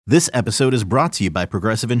This episode is brought to you by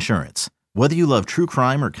Progressive Insurance. Whether you love true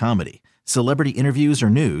crime or comedy, celebrity interviews or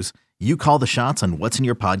news, you call the shots on what's in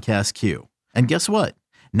your podcast queue. And guess what?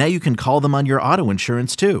 Now you can call them on your auto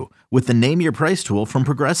insurance too with the Name Your Price tool from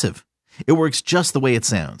Progressive. It works just the way it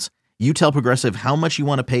sounds. You tell Progressive how much you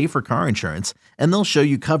want to pay for car insurance, and they'll show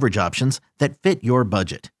you coverage options that fit your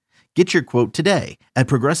budget. Get your quote today at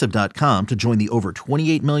Progressive.com to join the over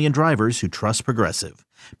 28 million drivers who trust Progressive.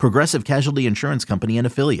 Progressive Casualty Insurance Company and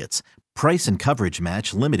Affiliates. Price and coverage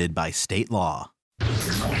match limited by state law.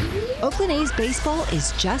 Oakland A's baseball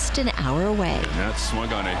is just an hour away. That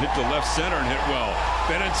swung on it, hit to left center and hit well.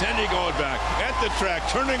 Benintendi going back at the track,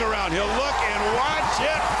 turning around. He'll look and watch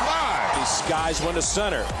it fly. He skies one to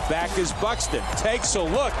center. Back is Buxton. Takes a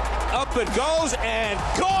look. Up it goes and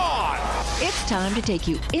gone. It's time to take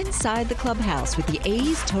you inside the clubhouse with the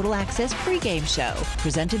A's Total Access pregame show,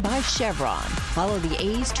 presented by Chevron. Follow the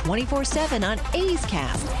A's 24/7 on A's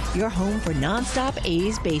Cast, your home for nonstop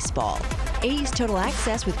A's baseball. A's Total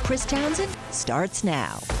Access with Chris Townsend starts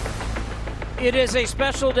now. It is a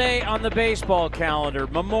special day on the baseball calendar,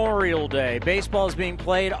 Memorial Day. Baseball is being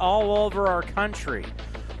played all over our country.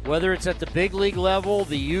 Whether it's at the big league level,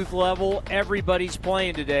 the youth level, everybody's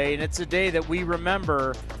playing today, and it's a day that we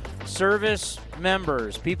remember service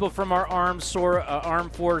members, people from our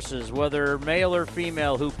armed forces, whether male or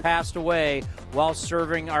female, who passed away while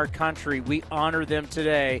serving our country. We honor them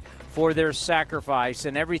today for their sacrifice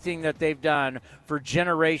and everything that they've done for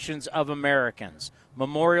generations of Americans.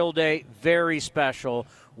 Memorial Day, very special.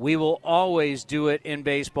 We will always do it in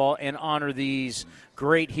baseball and honor these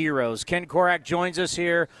great heroes. Ken Korach joins us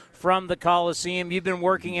here from the Coliseum. You've been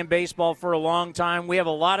working in baseball for a long time. We have a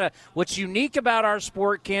lot of, what's unique about our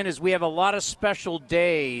sport, Ken, is we have a lot of special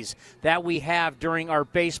days that we have during our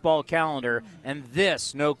baseball calendar, and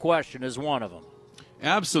this, no question, is one of them.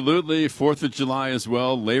 Absolutely. 4th of July as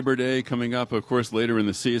well. Labor Day coming up, of course, later in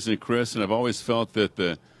the season, Chris. And I've always felt that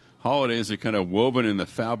the holidays are kind of woven in the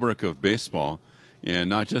fabric of baseball. And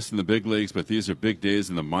not just in the big leagues, but these are big days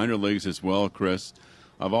in the minor leagues as well, Chris.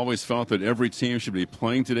 I've always felt that every team should be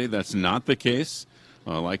playing today. That's not the case.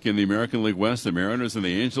 Like in the American League West, the Mariners and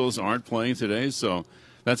the Angels aren't playing today. So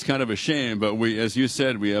that's kind of a shame. But we, as you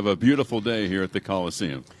said, we have a beautiful day here at the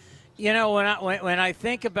Coliseum. You know, when I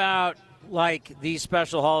think about like these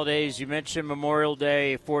special holidays, you mentioned Memorial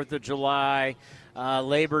Day, 4th of July,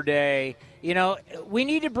 Labor Day. You know, we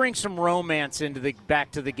need to bring some romance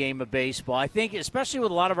back to the game of baseball. I think, especially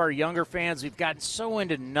with a lot of our younger fans, we've gotten so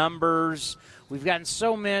into numbers, we've gotten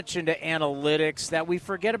so much into analytics that we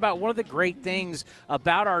forget about one of the great things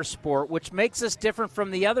about our sport, which makes us different from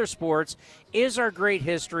the other sports, is our great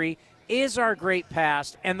history, is our great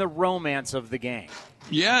past, and the romance of the game.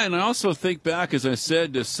 Yeah, and I also think back, as I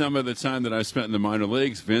said, to some of the time that I spent in the minor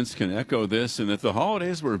leagues. Vince can echo this, and that the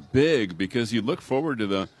holidays were big because you look forward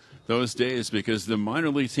to those days because the minor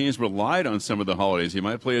league teams relied on some of the holidays. You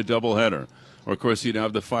might play a doubleheader, or of course you'd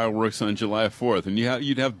have the fireworks on July 4th, and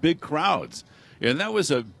you'd have big crowds. And that was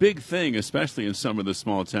a big thing, especially in some of the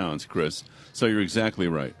small towns, Chris. So you're exactly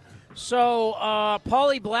right. So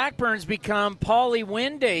Paulie Blackburn's become Paulie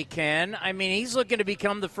Winday, Ken. I mean, he's looking to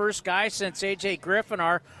become the first guy since A.J. Griffin,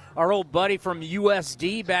 our old buddy from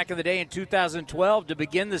USD back in the day in 2012, to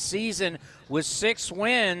begin the season with 6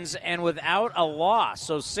 wins and without a loss.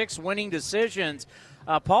 So 6 winning decisions.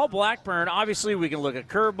 Paul Blackburn, obviously we can look at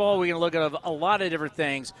curveball, we can look at a lot of different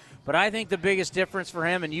things, but I think the biggest difference for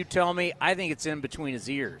him, and you tell me, I think it's in between his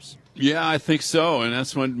ears. Yeah, I think so, and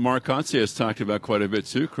that's what Mark Kotsay has talked about quite a bit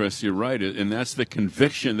too, Chris. You're right, and that's the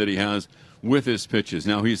conviction that he has with his pitches.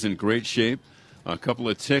 Now he's in great shape. A couple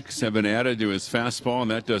of ticks have been added to his fastball,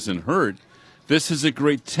 and that doesn't hurt. This is a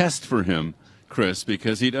great test for him, Chris,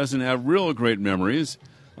 because he doesn't have real great memories.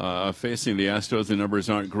 Facing the Astros, the numbers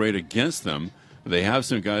aren't great against them. They have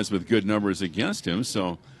some guys with good numbers against him,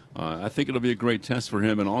 so I think it'll be a great test for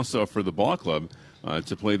him and also for the ball club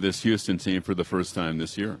to play this Houston team for the first time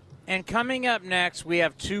this year. And coming up next, we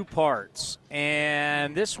have 2 parts,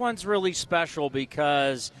 and this one's really special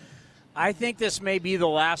because I think this may be the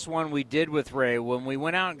last one we did with Ray when we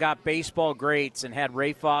went out and got baseball greats and had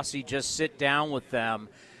Ray Fosse just sit down with them.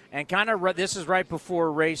 And kind of this is right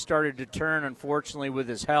before Ray started to turn, unfortunately, with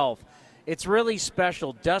his health. It's really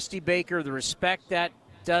special. Dusty Baker, the respect that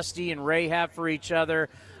Dusty and Ray have for each other.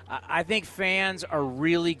 I think fans are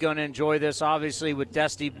really going to enjoy this, obviously, with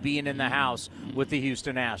Dusty being in the house with the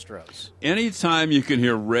Houston Astros. Anytime you can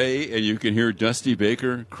hear Ray and you can hear Dusty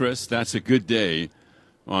Baker, Chris, that's a good day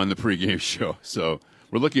on the pregame show. So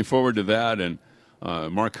we're looking forward to that. And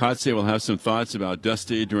Mark Kotsay will have some thoughts about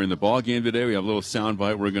Dusty during the ball game today. We have a little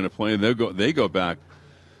soundbite we're going to play. They go back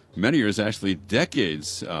many years, actually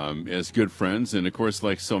decades, as good friends. And, of course,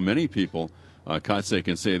 like so many people, Kotsay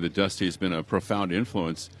can say that Dusty has been a profound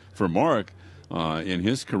influence for Mark in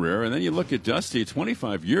his career. And then you look at Dusty,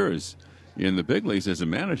 25 years in the big leagues as a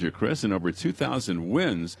manager, Chris, and over 2,000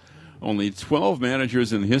 wins. Only 12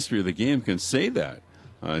 managers in the history of the game can say that,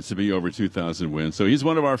 to be over 2,000 wins. So he's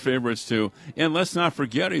one of our favorites, too. And let's not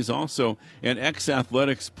forget, he's also an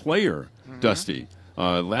ex-athletics player, Dusty.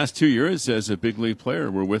 Last 2 years as a big league player,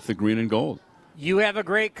 we're with the green and gold. You have a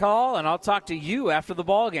great call, and I'll talk to you after the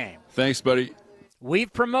ball game. Thanks, buddy.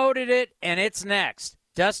 We've promoted it, and it's next.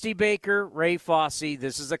 Dusty Baker, Ray Fosse.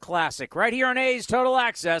 This is a classic right here on A's Total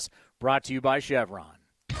Access, brought to you by Chevron.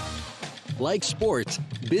 Like sports,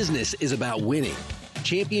 business is about winning.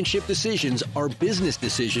 Championship decisions are business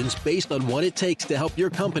decisions based on what it takes to help your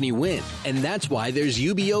company win. And that's why there's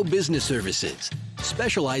UBO Business Services,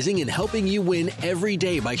 specializing in helping you win every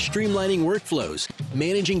day by streamlining workflows,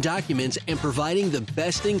 managing documents, and providing the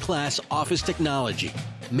best-in-class office technology.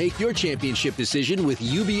 Make your championship decision with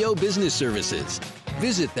UBO Business Services.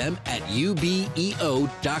 Visit them at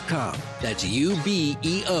ubeo.com. That's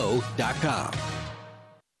ubeo.com.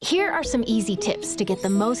 Here are some easy tips to get the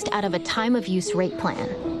most out of a time-of-use rate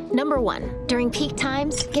plan. Number 1, during peak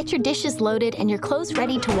times, get your dishes loaded and your clothes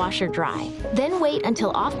ready to wash or dry. Then wait until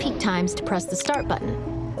off-peak times to press the start button.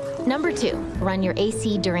 Number 2, run your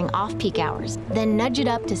AC during off-peak hours. Then nudge it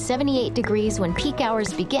up to 78 degrees when peak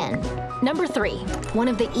hours begin. Number 3, one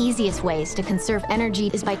of the easiest ways to conserve energy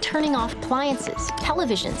is by turning off appliances,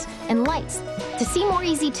 televisions, and lights. To see more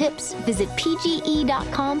easy tips, visit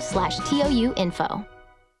pge.com/TOUinfo.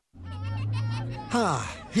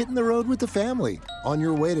 Hitting the road with the family. On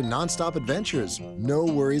your way to nonstop adventures. No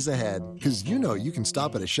worries ahead, because you know you can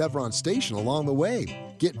stop at a Chevron station along the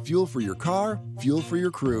way. Get fuel for your car, fuel for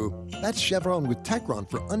your crew. That's Chevron with Techron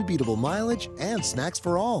for unbeatable mileage and snacks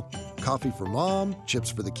for all. Coffee for mom, chips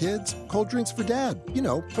for the kids, cold drinks for dad. You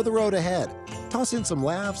know, for the road ahead. Toss in some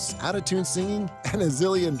laughs, out-of-tune singing, and a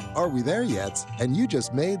zillion "Are we there yet?" And you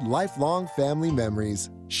just made lifelong family memories.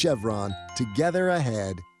 Chevron, together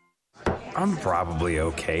ahead. I'm probably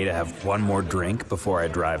okay to have one more drink before I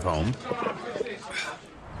drive home.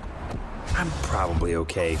 I'm probably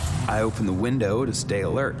okay. I open the window to stay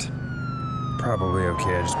alert. Probably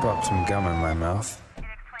okay. I just popped some gum in my mouth.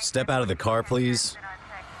 Step out of the car, please.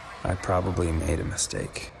 I probably made a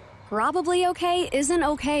mistake. Probably okay isn't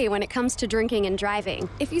okay when it comes to drinking and driving.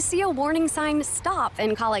 If you see a warning sign, stop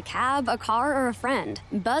and call a cab, a car, or a friend.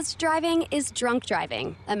 Buzzed driving is drunk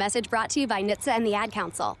driving. A message brought to you by NHTSA and the Ad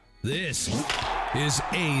Council. This is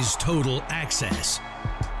A's Total Access.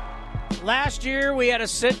 Last year, we had a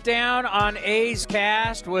sit-down on A's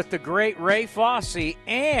Cast with the great Ray Fosse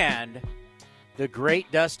and the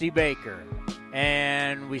great Dusty Baker.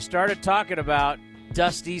 And we started talking about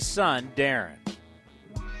Dusty's son, Darren.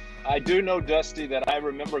 I do know, Dusty, that I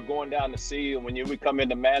remember going down to see you when you would come in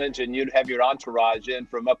to manage and you'd have your entourage in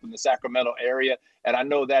from up in the Sacramento area. And I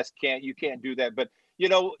know you can't do that. But, you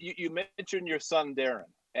know, you mentioned your son, Darren.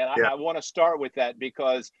 And I want to start with that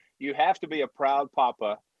because you have to be a proud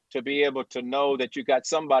papa to be able to know that you got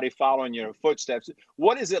somebody following your footsteps.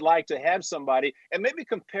 What is it like to have somebody, and maybe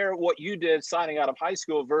compare what you did signing out of high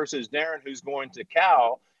school versus Darren, who's going to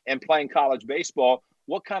Cal and playing college baseball?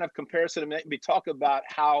 What kind of comparison? Maybe talk about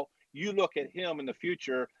how you look at him in the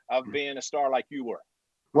future of being a star like you were.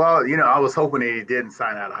 Well, you know, I was hoping that he didn't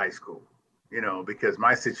sign out of high school, you know, because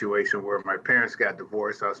my situation where my parents got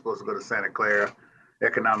divorced, I was supposed to go to Santa Clara.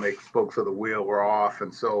 Economic spokes of the wheel were off.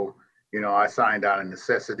 And so, you know, I signed out of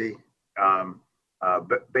necessity.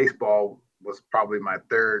 Baseball was probably my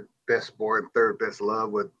third best sport, third best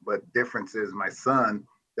love. But difference is my son,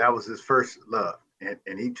 that was his first love.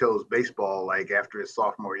 And he chose baseball like after his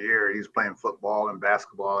sophomore year. He was playing football and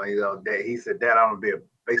basketball. And, you know, he said, "Dad, I want to be a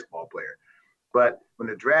baseball player." But when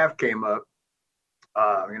the draft came up,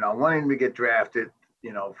 you know, I wanted him to get drafted,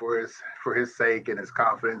 you know, for his sake and his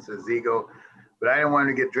confidence, his ego. But I didn't want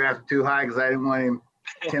him to get drafted too high because I didn't want him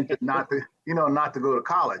tempted not to go to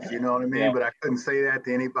college. You know what I mean? Yeah. But I couldn't say that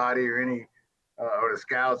to anybody or or the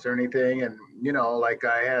scouts or anything. And, you know, like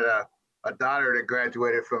I had a daughter that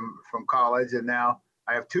graduated from college, and now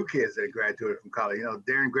I have two kids that graduated from college. You know,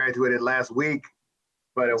 Darren graduated last week,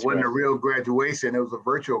 but it wasn't a real graduation. It was a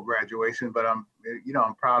virtual graduation. But I'm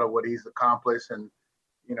proud of what he's accomplished, and,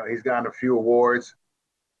 you know, he's gotten a few awards.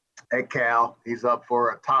 At Cal, he's up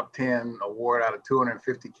for a top 10 award out of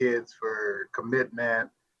 250 kids for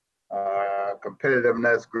commitment,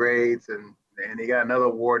 competitiveness, grades, and he got another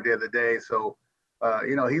award the other day. So,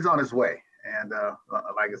 you know, he's on his way. And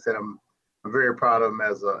like I said, I'm very proud of him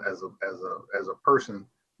as a person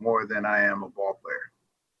more than I am a ball player.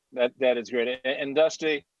 That is great. And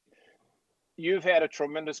Dusty, you've had a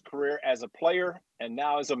tremendous career as a player and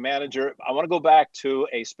now as a manager. I want to go back to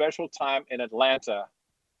a special time in Atlanta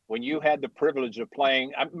when you had the privilege of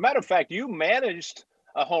playing. Matter of fact, you managed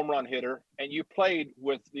a home run hitter and you played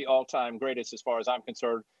with the all-time greatest, as far as I'm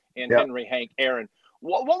concerned, in Henry Hank Aaron.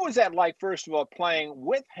 What was that like, first of all, playing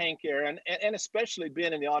with Hank Aaron and especially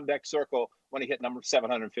being in the on-deck circle when he hit number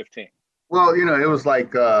 715? Well, it was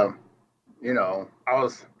like, I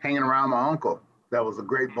was hanging around my uncle that was a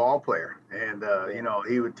great ball player. And,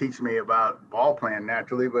 he would teach me about ball playing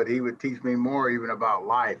naturally, but he would teach me more even about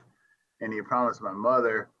life. And he promised my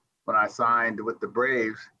mother when I signed with the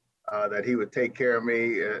Braves that he would take care of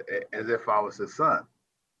me as if I was his son.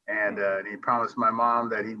 And he promised my mom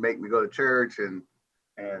that he'd make me go to church and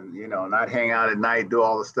not hang out at night, do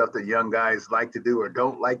all the stuff that young guys like to do or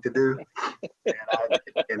don't like to do.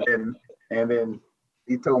 And then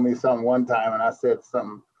he told me something one time, and I said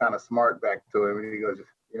something kind of smart back to him. And he goes,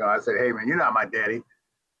 I said, "Hey man, you're not my daddy."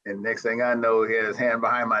 And next thing I know, he had his hand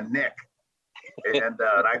behind my neck, and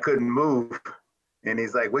I couldn't move. And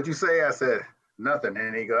he's like, "What'd you say?" I said, "Nothing."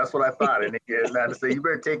 And he goes, "That's what I thought." And he goes, I said, "You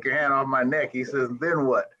better take your hand off my neck." He says, "Then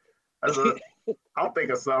what?" I said, "I'll think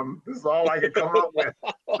of something. This is all I could come up with."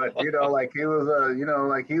 But he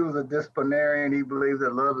was he was a disciplinarian. He believed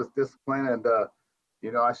that love is discipline, and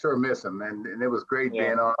I sure miss him. And it was great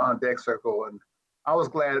being on deck circle. And I was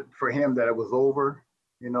glad for him that it was over,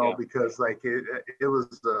 because it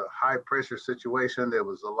was a high pressure situation. There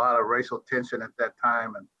was a lot of racial tension at that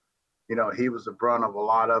time, and he was the brunt of a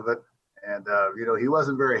lot of it. And he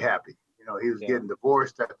wasn't very happy. He was getting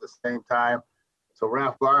divorced at the same time. So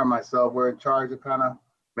Ralph Garr and myself were in charge of kind of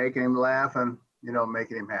making him laugh and,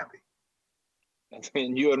 making him happy.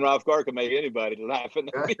 And you and Ralph Garr can make anybody laugh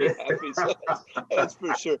and be happy. So that's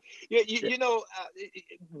for sure. Yeah,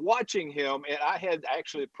 watching him, and I had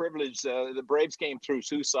actually the privilege, the Braves came through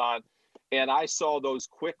Tucson, and I saw those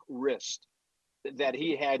quick wrists that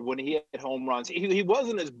he had when he hit home runs. He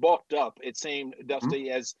wasn't as bulked up, it seemed,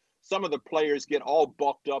 Dusty, as some of the players get all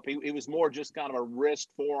bulked up. He was more just kind of a wrist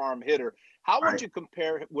forearm hitter. How would you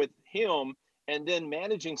compare with him and then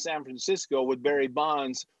managing San Francisco with Barry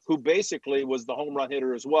Bonds, who basically was the home run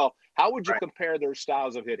hitter as well? How would you compare their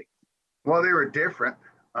styles of hitting? Well, they were different,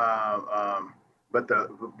 but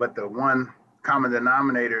the one common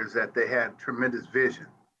denominator is that they had tremendous vision.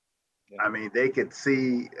 I mean, they could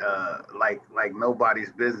see like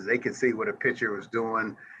nobody's business. They could see what a pitcher was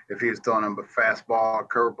doing, if he was throwing them a fastball, a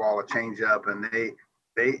curveball, a changeup, and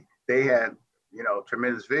they had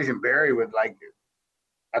tremendous vision. Barry would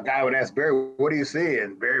a guy would ask Barry, "What do you see?"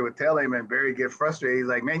 And Barry would tell him, and Barry get frustrated. He's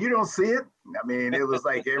like, "Man, you don't see it." I mean, it was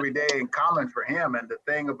like every day in common for him. And the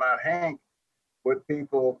thing about Hank, what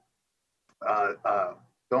people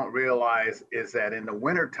don't realize is that in the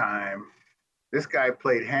wintertime, this guy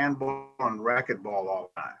played handball and racquetball all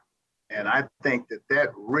the time. And I think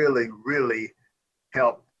that really, really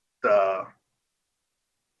helped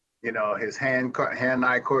his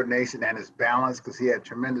hand-eye coordination and his balance, because he had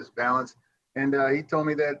tremendous balance. And he told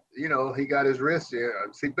me that, he got his wrist.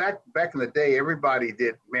 See, back in the day, everybody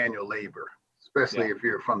did manual labor, especially if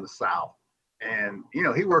you're from the South. And,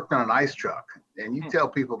 he worked on an ice truck. And you tell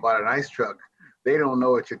people about an ice truck, they don't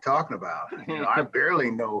know what you're talking about. I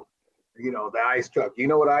barely know, the ice truck. You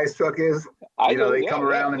know what an ice truck is? They come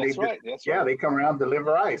around and they come around and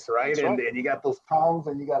deliver ice, right? And you got those tongs,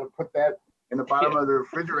 and you got to put that in the bottom of the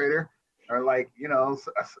refrigerator. Or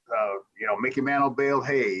Mickey Mantle baled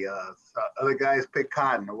hay, other guys pick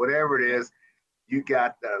cotton, or whatever it is. You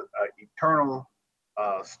got eternal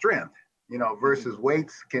strength, versus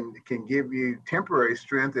weights can give you temporary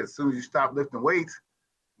strength. As soon as you stop lifting weights,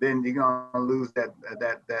 then you're gonna lose that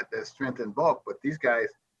strength and bulk. But these guys,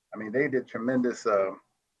 I mean, they did tremendous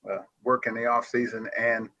work in the off season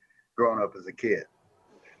and growing up as a kid.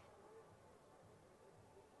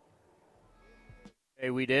 Hey,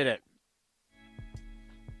 we did it.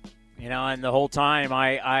 And the whole time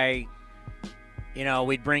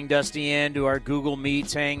we'd bring Dusty in to our Google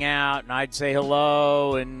Meets, hang out, and I'd say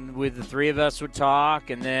hello, and the three of us would talk,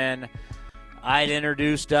 and then I'd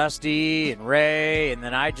introduce Dusty and Ray, and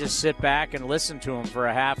then I'd just sit back and listen to him for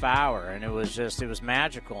a half hour, and it was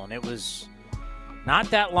magical, and it was not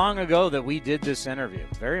that long ago that we did this interview.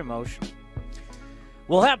 Very emotional.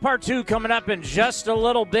 We'll have part 2 coming up in just a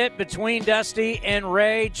little bit between Dusty and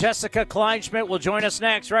Ray. Jessica Kleinschmidt will join us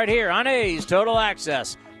next right here on A's Total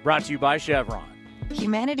Access, brought to you by Chevron.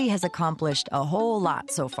 Humanity has accomplished a whole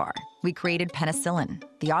lot so far. We created penicillin,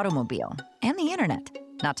 the automobile, and the internet,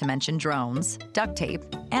 not to mention drones, duct tape,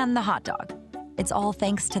 and the hot dog. It's all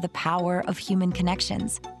thanks to the power of human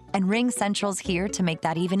connections. And RingCentral's here to make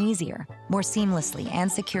that even easier, more seamlessly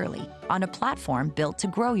and securely, on a platform built to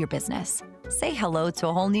grow your business. Say hello to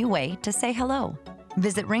a whole new way to say hello.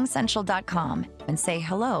 Visit ringcentral.com and say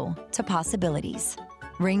hello to possibilities.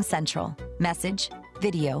 RingCentral. Message,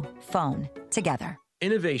 video, phone, together.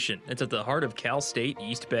 Innovation that's at the heart of Cal State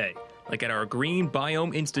East Bay, like at our Green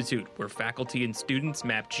Biome Institute, where faculty and students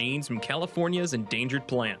map genes from California's endangered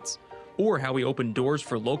plants. Or how we open doors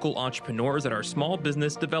for local entrepreneurs at our Small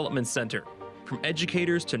Business Development Center. From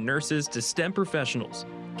educators to nurses to STEM professionals,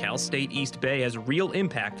 Cal State East Bay has real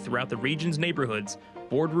impact throughout the region's neighborhoods,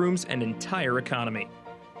 boardrooms, and entire economy.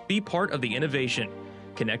 Be part of the innovation.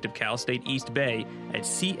 Connect with Cal State East Bay at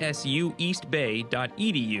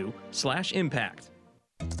csueastbay.edu/impact.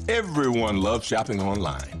 Everyone loves shopping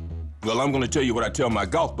online. Well, I'm going to tell you what I tell my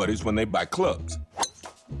golf buddies when they buy clubs.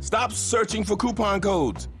 Stop searching for coupon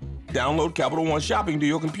codes. Download Capital One Shopping to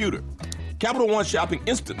your computer. Capital One Shopping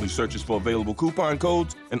instantly searches for available coupon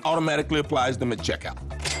codes and automatically applies them at checkout.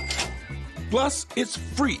 Plus, it's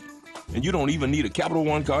free, and you don't even need a Capital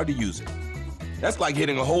One card to use it. That's like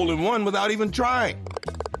hitting a hole-in-one without even trying.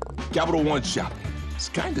 Capital One Shopping. It's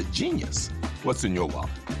kind of genius. What's in your wallet?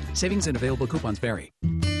 Savings and available coupons vary.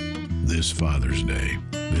 This Father's Day,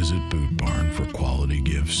 visit Boot Barn for quality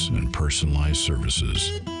gifts and personalized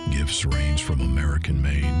services. Gifts range from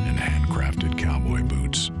American-made and handcrafted cowboy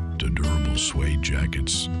boots to durable suede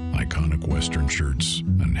jackets, iconic Western shirts,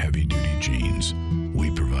 and heavy-duty jeans.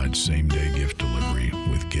 We provide same-day gift delivery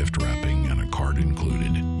with gift wrapping and a card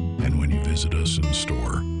included. And when you visit us in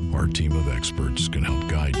store, our team of experts can help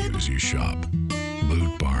guide you as you shop.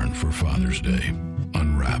 Boot Barn for Father's Day.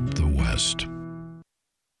 Unwrap the West.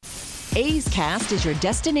 A's Cast is your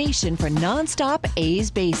destination for nonstop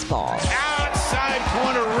A's baseball. Outside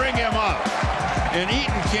corner, ring him up. And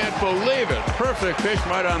Eaton can't believe it. Perfect pitch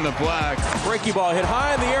right on the black. Breaky ball hit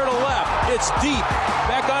high in the air to left. It's deep.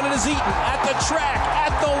 Back on it is Eaton. At the track,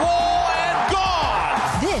 at the wall, and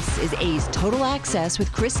gone! This is A's Total Access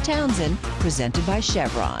with Chris Townsend, presented by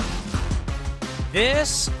Chevron.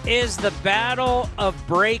 This is the battle of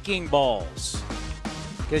breaking balls.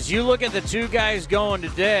 Because you look at the two guys going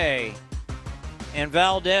today, and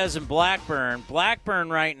Valdez and Blackburn. Blackburn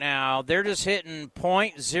right now, they're just hitting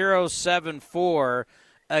 .074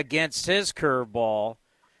 against his curveball.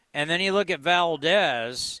 And then you look at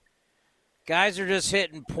Valdez, guys are just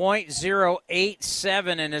hitting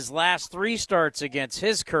 .087 in his last three starts against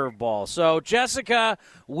his curveball. So, Jessica,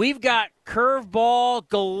 we've got curveball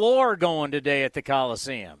galore going today at the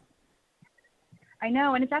Coliseum. I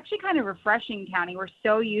know, and it's actually kind of refreshing, County. We're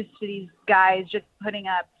so used to these guys just putting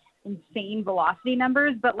up insane velocity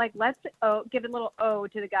numbers, but let's give a little O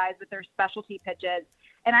to the guys with their specialty pitches.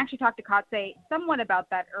 And I actually talked to Kotze somewhat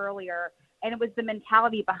about that earlier, and it was the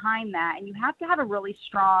mentality behind that. And you have to have a really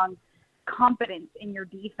strong confidence in your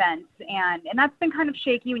defense, and that's been kind of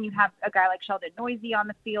shaky when you have a guy like Sheldon Noisy on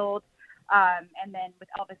the field. And then with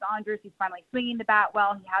Elvis Andrus, he's finally swinging the bat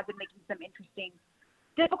well. He has been making some interesting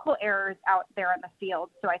difficult errors out there in the field.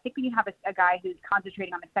 So I think when you have a guy who's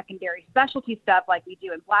concentrating on the secondary specialty stuff like we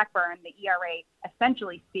do in Blackburn, the ERA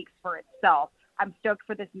essentially speaks for itself. I'm stoked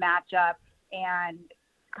for this matchup. And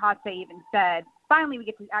Kotze even said, finally we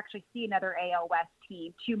get to actually see another AL West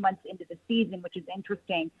team 2 months into the season, which is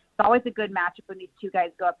interesting. It's always a good matchup when these two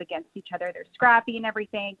guys go up against each other. They're scrappy and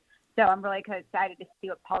everything. So I'm really excited to see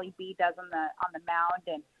what Paulie B does on the mound.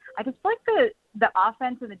 And I just feel like the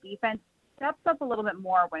offense and the defense steps up a little bit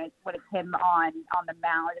more when it's him on the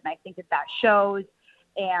mound, and I think that shows.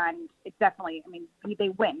 And it's definitely, they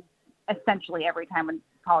win essentially every time when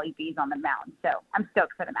Paulie B's on the mound. So I'm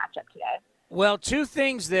stoked for the matchup today. Well, two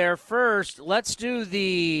things there. First, let's do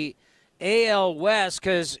the AL West,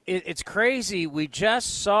 because it's crazy. We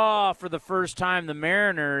just saw for the first time the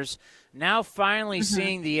Mariners, now finally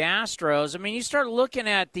seeing the Astros. You start looking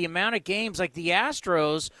at the amount of games, like the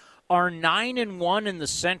Astros are 9-1 in the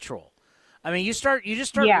Central. You just start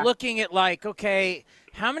looking at okay,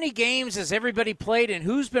 how many games has everybody played and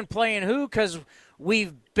who's been playing who? Because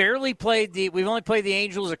we've only played the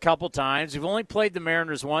Angels a couple times. We've only played the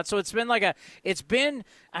Mariners once. So it's been I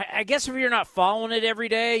guess if you're not following it every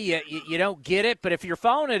day, you don't get it. But if you're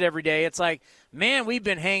following it every day, it's like, man, we've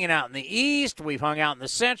been hanging out in the East. We've hung out in the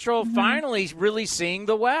Central, finally really seeing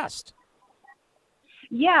the West.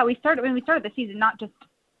 Yeah, we started the season not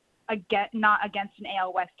against an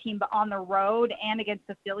AL West team, but on the road and against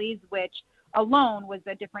the Phillies, which alone was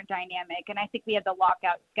a different dynamic. And I think we had the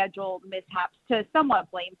lockout schedule mishaps to somewhat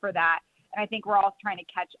blame for that. and I think we're all trying to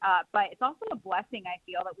catch up. But it's also a blessing, I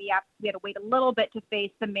feel, that we had to wait a little bit to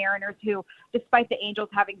face the Mariners, who, despite the Angels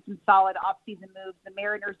having some solid offseason moves, the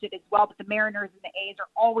Mariners did as well. But the Mariners and the A's are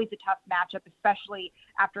always a tough matchup, especially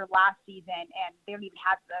after last season, and they don't even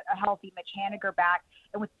have a healthy Mitch Haniger back.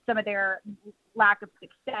 And with some of their lack of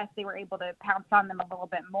success, they were able to pounce on them a little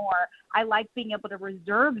bit more. I like being able to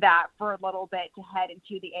reserve that for a little bit to head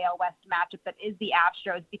into the AL West matchup that is the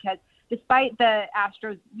Astros, because despite the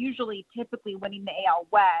Astros typically winning the AL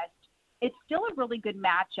West, it's still a really good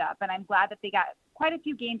matchup, and I'm glad that they got quite a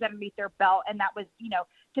few games underneath their belt, and that was,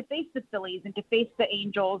 to face the Phillies and to face the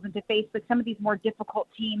Angels and to face some of these more difficult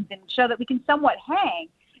teams and show that we can somewhat hang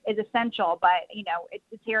is essential. But,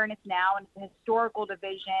 it's here and it's now, and it's a historical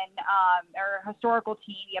division or a historical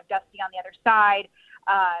team. You have Dusty on the other side,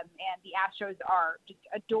 and the Astros just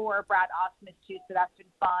adore Brad Ausmus too, so that's been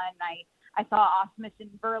fun. I saw Ausmus and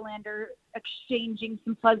Verlander exchanging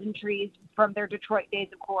some pleasantries from their Detroit days,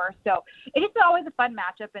 of course. So it's always a fun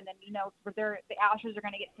matchup. And then, the Astros are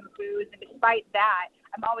going to get some boos. And despite that,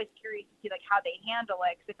 I'm always curious to see how they handle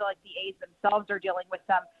it, because I feel like the A's themselves are dealing with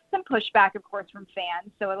some pushback, of course, from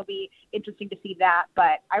fans. So it'll be interesting to see that.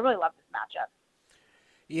 But I really love this matchup.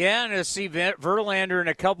 Yeah, and to see Verlander in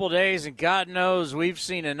a couple days, and God knows we've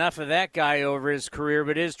seen enough of that guy over his career,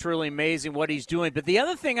 but it is truly amazing what he's doing. But the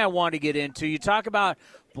other thing I want to get into, you talk about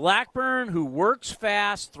Blackburn, who works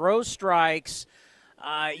fast, throws strikes.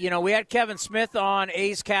 We had Kevin Smith on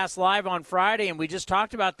A's Cast Live on Friday, and we just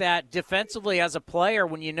talked about that defensively as a player.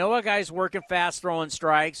 When you know a guy's working fast, throwing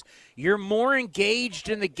strikes, you're more engaged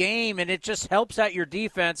in the game, and it just helps out your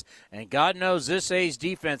defense. And God knows this A's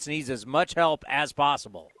defense needs as much help as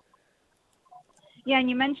possible. Yeah, and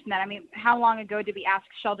you mentioned that. I mean, how long ago did we ask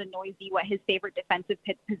Sheldon Noisy what his favorite defensive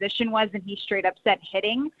position was, and he straight up said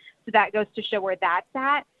hitting. So that goes to show where that's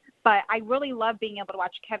at. But I really love being able to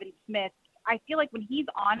watch Kevin Smith. I feel like when he's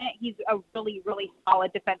on it, he's a really, really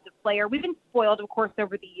solid defensive player. We've been spoiled, of course,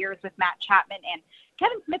 over the years with Matt Chapman, and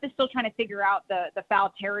Kevin Smith is still trying to figure out the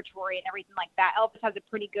foul territory and everything like that. Elvis has a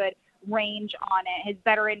pretty good range on it. His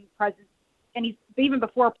veteran presence, and he's even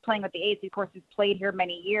before playing with the A's, of course, he's played here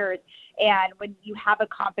many years. And when you have a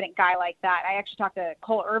confident guy like that, I actually talked to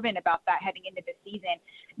Cole Irvin about that heading into the season.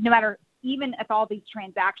 No matter, even if all these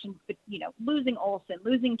transactions, but losing Olsen,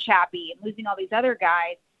 losing Chappie, and losing all these other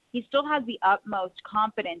guys, he still has the utmost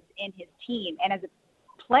confidence in his team. And as a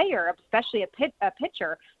player, especially a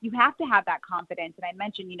pitcher, you have to have that confidence. And I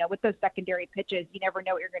mentioned, with those secondary pitches, you never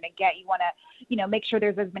know what you're going to get. You want to, make sure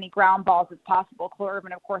there's as many ground balls as possible. Cole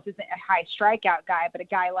Irvin, of course, isn't a high strikeout guy, but a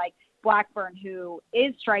guy like Blackburn, who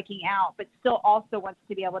is striking out, but still also wants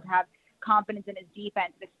to be able to have confidence in his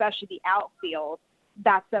defense, especially the outfield.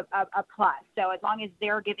 That's a plus. So as long as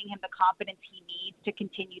they're giving him the confidence he needs to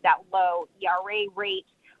continue that low ERA rate,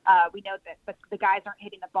 we know that the guys aren't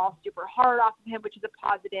hitting the ball super hard off of him, which is a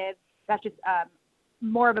positive. That's just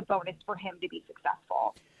more of a bonus for him to be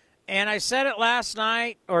successful. And I said it last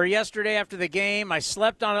night or yesterday after the game. I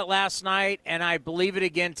slept on it last night, and I believe it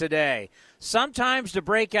again today. Sometimes to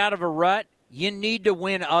break out of a rut, you need to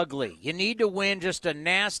win ugly. You need to win just a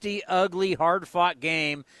nasty, ugly, hard-fought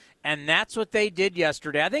game, and that's what they did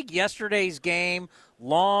yesterday. I think yesterday's game,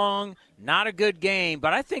 long, not a good game,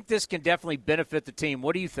 but I think this can definitely benefit the team.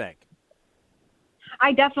 What do you think?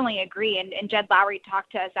 I definitely agree. And Jed Lowry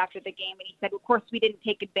talked to us after the game, and he said, of course, we didn't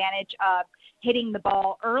take advantage of hitting the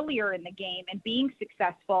ball earlier in the game and being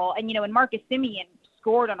successful. And, when Marcus Semien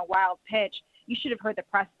scored on a wild pitch, you should have heard the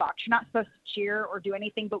press box. You're not supposed to cheer or do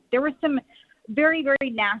anything, but there was some very,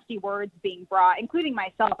 very nasty words being brought, including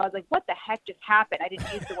myself. I was like, what the heck just happened? I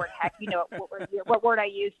didn't use the word heck. What word I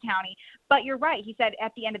used, Townie. But you're right. He said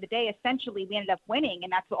at the end of the day, essentially, we ended up winning,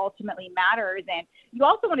 and that's what ultimately matters. And you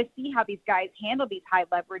also want to see how these guys handle these high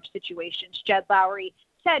leverage situations. Jed Lowry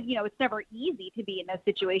said, it's never easy to be in those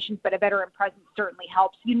situations, but a veteran presence certainly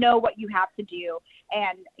helps. You know what you have to do.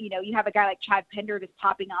 And, you have a guy like Chad Pinder just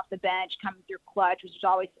popping off the bench, coming through clutch, which is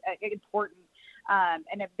always important.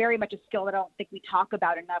 And very much a skill that I don't think we talk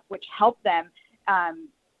about enough, which helped them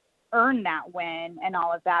earn that win and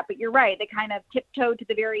all of that. But you're right. They kind of tiptoed to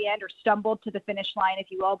the very end or stumbled to the finish line, if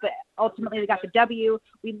you will. But ultimately, we got the W.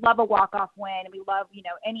 We love a walk-off win, and we love,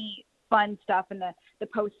 any fun stuff in the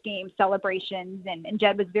post-game celebrations. And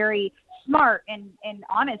Jed was very smart and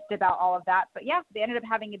honest about all of that. But, yeah, they ended up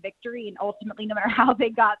having a victory, and ultimately, no matter how they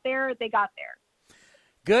got there, they got there.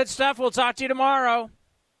 Good stuff. We'll talk to you tomorrow.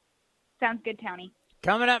 Sounds good, Townie.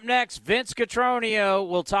 Coming up next, Vince Cotroneo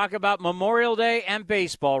will talk about Memorial Day and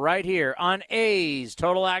baseball right here on A's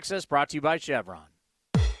Total Access, brought to you by Chevron.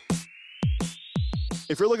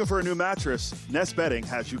 If you're looking for a new mattress, Nest Bedding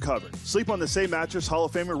has you covered. Sleep on the same mattress Hall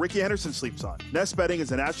of Famer Ricky Henderson sleeps on. Nest Bedding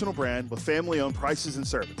is a national brand with family-owned prices and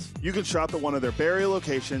service. You can shop at one of their Barrie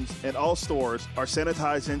locations, and all stores are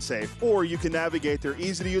sanitized and safe, or you can navigate their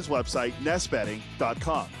easy-to-use website,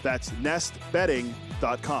 nestbedding.com. That's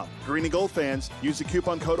nestbedding.com. Green and gold fans, use the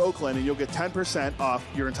coupon code Oakland and you'll get 10% off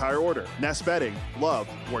your entire order. Nest Bedding, love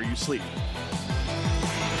where you sleep.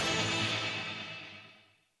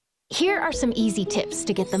 Here are some easy tips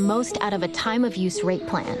to get the most out of a time-of-use rate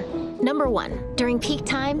plan. Number 1, during peak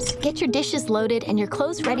times, get your dishes loaded and your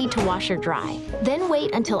clothes ready to wash or dry. Then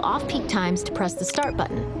wait until off-peak times to press the start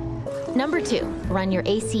button. Number 2, run your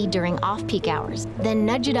AC during off-peak hours. Then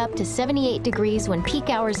nudge it up to 78 degrees when peak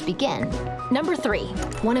hours begin. Number 3,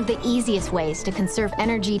 one of the easiest ways to conserve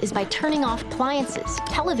energy is by turning off appliances,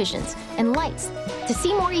 televisions, and lights. To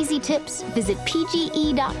see more easy tips, visit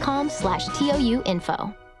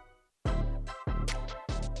pge.com/TOUinfo.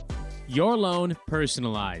 Your loan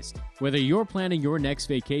personalized. Whether you're planning your next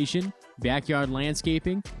vacation, backyard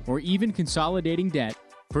landscaping, or even consolidating debt,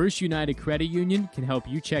 First United Credit Union can help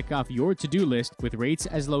you check off your to-do list with rates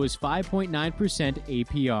as low as 5.9%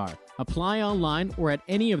 APR. Apply online or at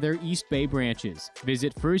any of their East Bay branches.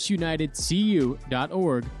 Visit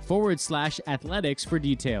firstunitedcu.org/athletics for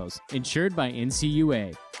details. Insured by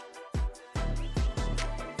NCUA.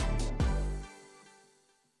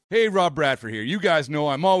 Hey, Rob Bradford here. You guys know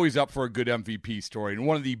I'm always up for a good MVP story, and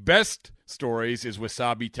one of the best stories is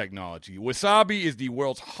Wasabi Technology. Wasabi is the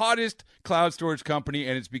world's hottest cloud storage company,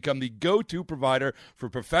 and it's become the go-to provider for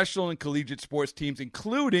professional and collegiate sports teams,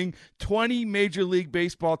 including 20 Major League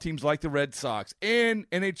Baseball teams like the Red Sox and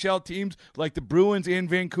NHL teams like the Bruins and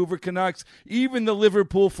Vancouver Canucks. Even the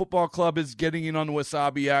Liverpool Football Club is getting in on the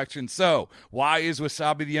Wasabi action. So, why is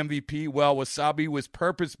Wasabi the MVP? Well, Wasabi was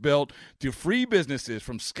purpose-built to free businesses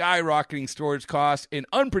from skyrocketing storage costs and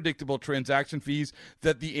unpredictable transaction fees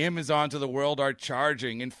that the Amazons of the world are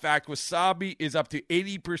charging. In fact, Wasabi is up to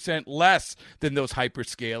 80% less than those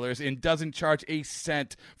hyperscalers and doesn't charge a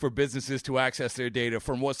cent for businesses to access their data.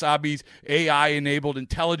 From Wasabi's AI-enabled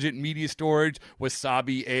intelligent media storage,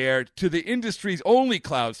 Wasabi Air, to the industry's only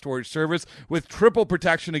cloud storage service with triple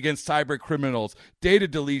protection against cyber criminals, data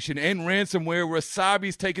deletion, and ransomware,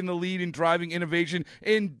 Wasabi's taken the lead in driving innovation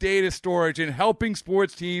in data storage and helping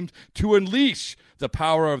sports teams to unleash the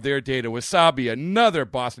power of their data. Wasabi, another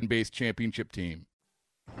Boston-based championship team.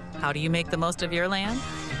 How do you make the most of your land?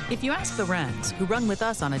 If you ask the Wrens, who run with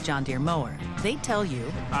us on a John Deere mower, they tell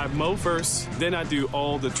you, I mow first, then I do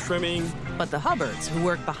all the trimming. But the Hubbards, who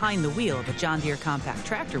work behind the wheel of a John Deere compact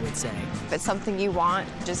tractor, would say, if it's something you want,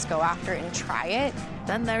 just go after it and try it.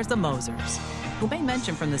 Then there's the Mosers, who may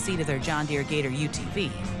mention from the seat of their John Deere Gator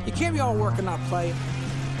UTV, you can't be all work and not play.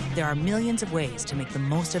 There are millions of ways to make the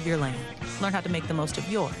most of your land. Learn how to make the most of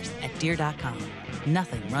yours at Deere.com.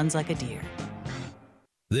 Nothing runs like a Deere.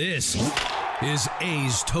 This is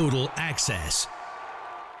A's Total Access.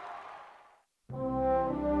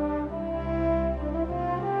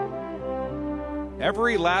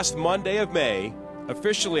 Every last Monday of May,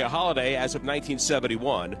 officially a holiday as of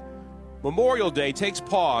 1971, Memorial Day takes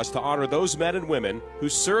pause to honor those men and women who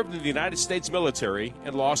served in the United States military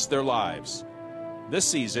and lost their lives. This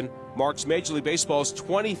season marks Major League Baseball's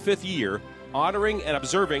 25th year honoring and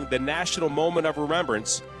observing the national moment of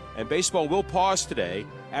remembrance, and baseball will pause today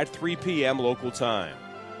at 3 p.m. local time.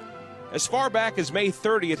 As far back as May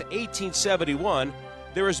 30th, 1871,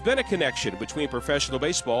 there has been a connection between professional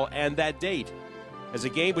baseball and that date, as a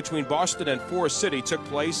game between Boston and Forest City took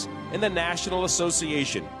place in the National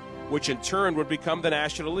Association, which in turn would become the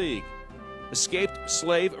National League. Escaped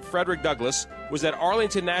slave Frederick Douglass was at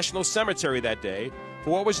Arlington National Cemetery that day for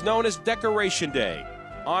what was known as Decoration Day,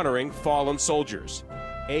 honoring fallen soldiers.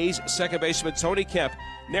 A's second baseman Tony Kemp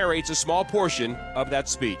narrates a small portion of that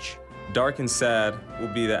speech. Dark and sad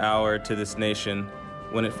will be the hour to this nation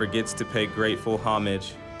when it forgets to pay grateful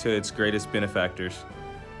homage to its greatest benefactors.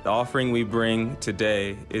 The offering we bring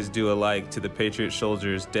today is due alike to the patriot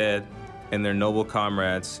soldiers dead and their noble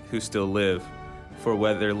comrades who still live. For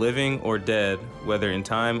whether living or dead, whether in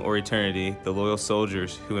time or eternity, the loyal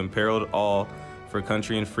soldiers who imperiled all for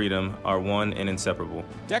country and freedom are one and inseparable.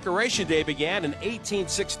 Decoration Day began in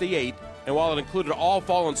 1868, and while it included all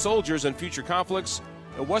fallen soldiers and future conflicts,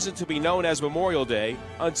 it wasn't to be known as Memorial Day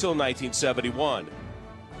until 1971.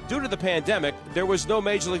 Due to the pandemic, there was no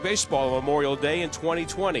Major League Baseball on Memorial Day in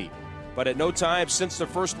 2020, but at no time since the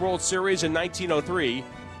first World Series in 1903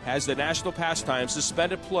 has the national pastime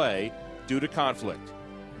suspended play due to conflict.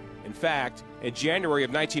 In fact, in January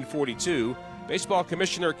of 1942, Baseball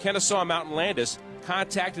Commissioner Kennesaw Mountain Landis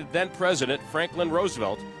contacted then-President Franklin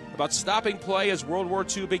Roosevelt about stopping play as World War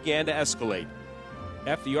II began to escalate.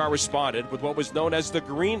 FDR responded with what was known as the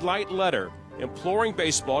Green Light Letter, imploring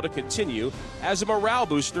baseball to continue as a morale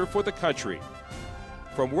booster for the country.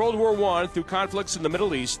 From World War I through conflicts in the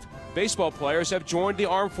Middle East, baseball players have joined the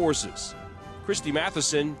armed forces. Christy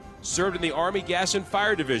Matheson served in the Army Gas and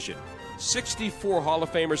Fire Division. 64 Hall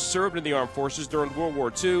of Famers served in the armed forces during World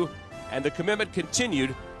War II, and the commitment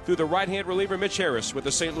continued through the right-hand reliever Mitch Harris with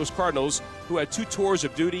the St. Louis Cardinals, who had 2 tours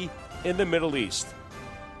of duty in the Middle East.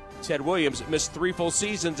 Ted Williams missed 3 full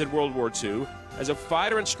seasons in World War II as a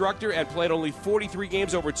fighter instructor and played only 43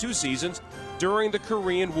 games over 2 seasons during the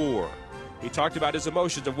Korean War. He talked about his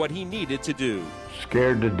emotions of what he needed to do.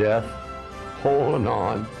 Scared to death, holding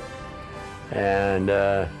on, and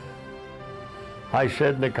I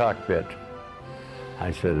said in the cockpit,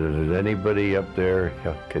 I said, if there's anybody up there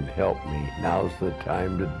who can help me, now's the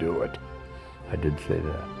time to do it. I did say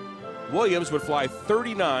that. Williams would fly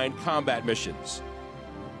 39 combat missions.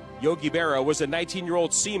 Yogi Berra was a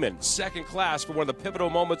 19-year-old seaman, second class for one of the pivotal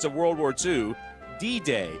moments of World War II,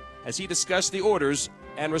 D-Day, as he discussed the orders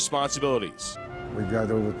and responsibilities. We got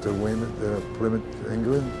over to Weymouth, Plymouth,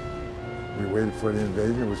 England. We waited for the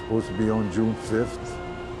invasion. It was supposed to be on June 5th.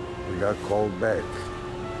 We got called back,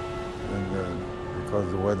 and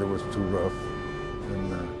because the weather was too rough.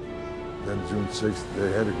 And then June 6th,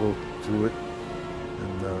 they had to go to it,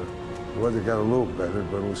 and the weather got a little better,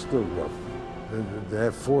 but it was still rough. They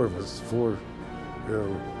had 4 of us, 4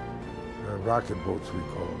 rocket boats, we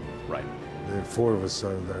call them. Right. They had 4 of us,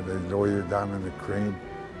 they lower you down in the crane.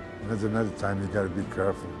 And there's another time you got to be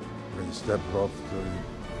careful when you step off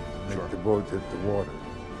to make the boat hit the water. And,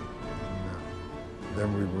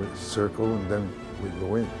 then we would circle, and then we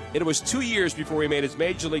go in. It was 2 years before he made his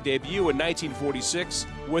Major League debut in 1946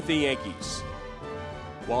 with the Yankees.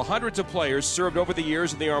 While hundreds of players served over the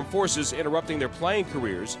years in the armed forces, interrupting their playing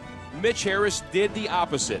careers, Mitch Harris did the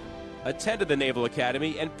opposite, attended the Naval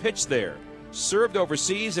Academy and pitched there, served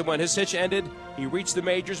overseas, and when his hitch ended, he reached the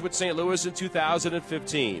majors with St. Louis in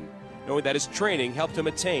 2015, knowing that his training helped him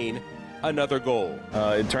attain another goal.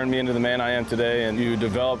 It turned me into the man I am today, and you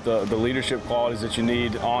develop the leadership qualities that you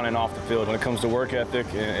need on and off the field when it comes to work ethic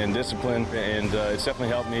and discipline, and it's definitely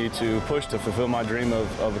helped me to push to fulfill my dream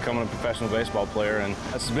of becoming a professional baseball player, and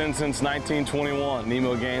that's been since 1921.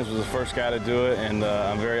 Nemo Gaines was the first guy to do it, and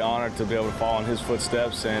I'm very honored to be able to follow in his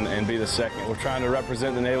footsteps and be the second. We're trying to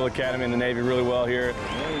represent the Naval Academy and the Navy really well here.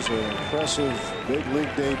 That was an impressive big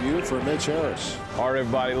league debut for Mitch Harris. All right,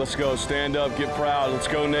 everybody, let's go. Stand up, get proud. Let's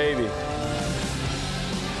go, Navy.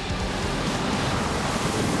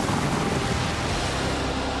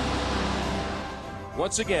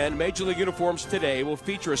 Once again, Major League uniforms today will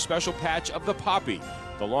feature a special patch of the poppy,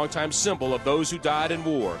 the longtime symbol of those who died in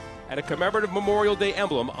war, and a commemorative Memorial Day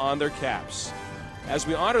emblem on their caps. As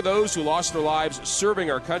we honor those who lost their lives serving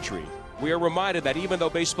our country, we are reminded that even though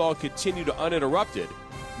baseball continued uninterrupted,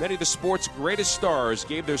 many of the sport's greatest stars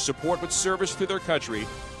gave their support with service to their country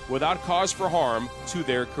without cause for harm to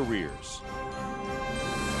their careers.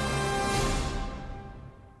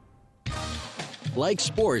 Like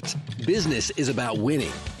sports, business is about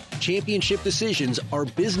winning. Championship decisions are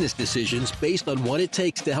business decisions based on what it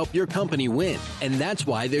takes to help your company win. And that's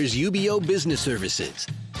why there's UBO Business Services,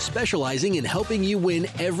 specializing in helping you win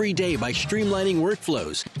every day by streamlining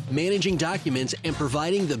workflows, managing documents, and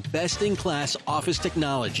providing the best-in-class office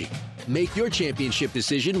technology. Make your championship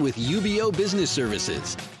decision with UBO Business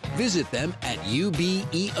Services. Visit them at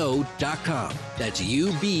ubeo.com. That's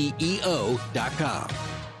ubeo.com.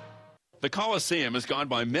 The Coliseum has gone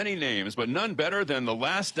by many names, but none better than the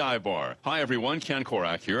Last Dive Bar. Hi, everyone. Ken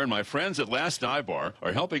Korak here, and my friends at Last Dive Bar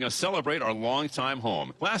are helping us celebrate our longtime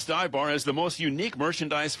home. Last Dive Bar has the most unique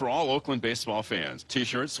merchandise for all Oakland baseball fans.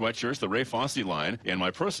 T-shirts, sweatshirts, the Ray Fosse line, and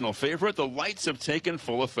my personal favorite, the lights have taken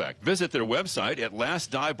full effect. Visit their website at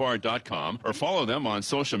lastdivebar.com or follow them on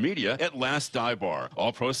social media at Last Dive Bar.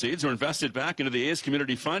 All proceeds are invested back into the A's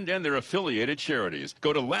Community Fund and their affiliated charities.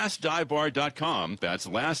 Go to lastdivebar.com. That's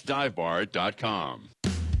lastdivebar.com. This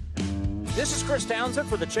is Chris Townsend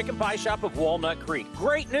for the Chicken Pie Shop of Walnut Creek.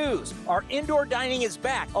 Great news! Our indoor dining is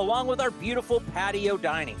back, along with our beautiful patio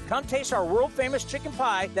dining. Come taste our world-famous chicken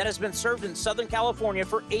pie that has been served in Southern California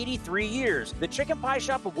for 83 years. The Chicken Pie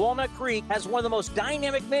Shop of Walnut Creek has one of the most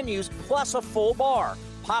dynamic menus, plus a full bar.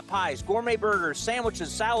 Pot pies, gourmet burgers,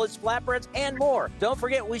 sandwiches, salads, flatbreads, and more. Don't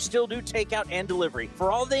forget, we still do takeout and delivery.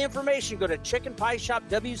 For all the information, go to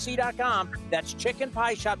chickenpieshopwc.com. That's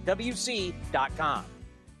chickenpieshopwc.com.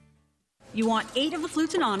 You want 8 of the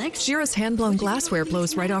flutes in onyx. Shira's hand-blown glassware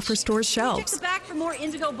blows right off her store's shelves. Check the back for more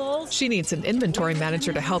indigo bowls. She needs an inventory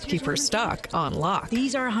manager to help keep her stock on lock.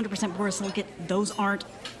 These are 100% borosilicate. Those aren't.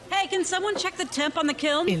 Hey, can someone check the temp on the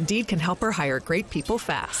kiln? Indeed can help her hire great people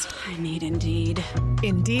fast. I need Indeed.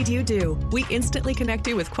 Indeed you do. We instantly connect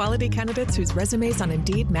you with quality candidates whose resumes on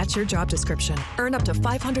Indeed match your job description. Earn up to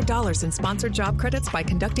 $500 in sponsored job credits by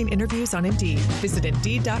conducting interviews on Indeed. Visit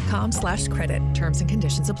Indeed.com/credit. Terms and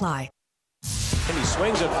conditions apply. And he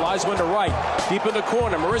swings and flies one to right. Deep in the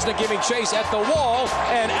corner. Marisnick giving chase at the wall.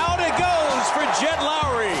 And out it goes for Jed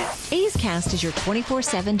Lowry. A's Cast is your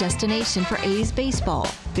 24/7 destination for A's baseball.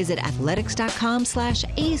 Visit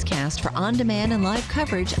athletics.com/A's Cast for on-demand and live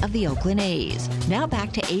coverage of the Oakland A's. Now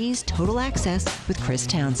back to A's Total Access with Chris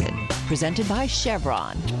Townsend. Presented by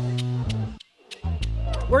Chevron.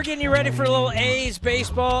 We're getting you ready for a little A's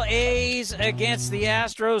baseball. A's against the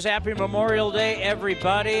Astros. Happy Memorial Day,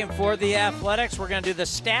 everybody. And for the Athletics, we're going to do the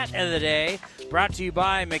stat of the day, brought to you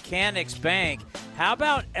by Mechanics Bank. How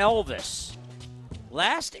about Elvis?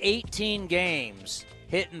 Last 18 games,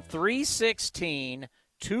 hitting .316,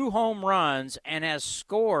 2 home runs, and has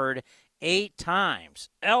scored 8 times.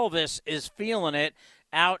 Elvis is feeling it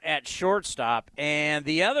out at shortstop. And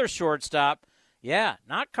the other shortstop, yeah,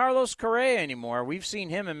 not Carlos Correa anymore. We've seen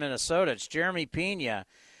him in Minnesota. It's Jeremy Pena.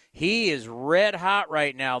 He is red hot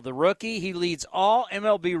right now. The rookie, he leads all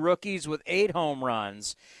MLB rookies with 8 home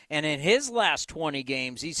runs. And in his last 20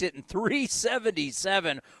 games, he's hitting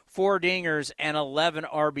 .377, 4 dingers, and 11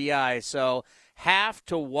 RBI. So have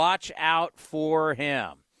to watch out for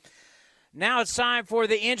him. Now it's time for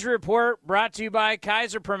the injury report, brought to you by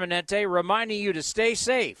Kaiser Permanente, reminding you to stay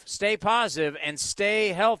safe, stay positive, and stay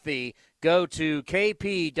healthy. Go to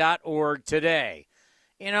kp.org today.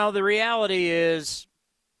 You know, the reality is,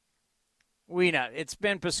 we know, it's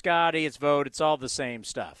Ben Piscotty, it's Vogt, it's all the same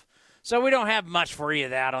stuff. So we don't have much for you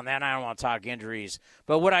on that. I don't want to talk injuries.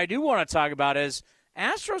 But what I do want to talk about is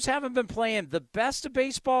Astros haven't been playing the best of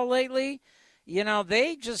baseball lately. You know,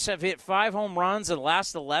 they just have hit 5 home runs in the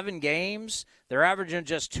last 11 games. They're averaging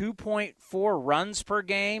just 2.4 runs per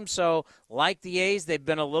game. So, like the A's, they've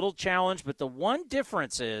been a little challenged. But the one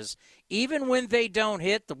difference is, even when they don't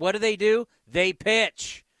hit, what do? They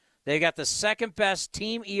pitch. They got the second-best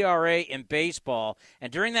team ERA in baseball.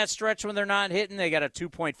 And during that stretch when they're not hitting, they got a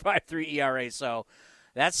 2.53 ERA. So,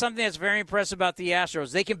 that's something that's very impressive about the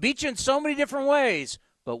Astros. They can beat you in so many different ways.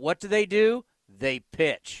 But what do? They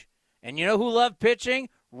pitch. And you know who loved pitching?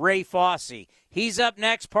 Ray Fosse. He's up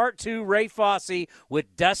next, part 2, Ray Fosse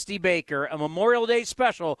with Dusty Baker, a Memorial Day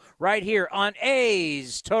special right here on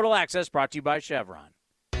A's Total Access, brought to you by Chevron.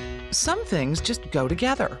 Some things just go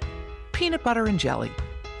together. Peanut butter and jelly,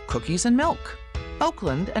 cookies and milk,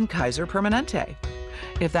 Oakland and Kaiser Permanente.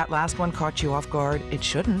 If that last one caught you off guard, it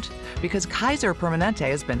shouldn't, because Kaiser Permanente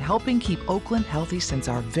has been helping keep Oakland healthy since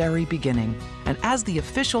our very beginning. And as the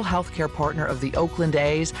official healthcare partner of the Oakland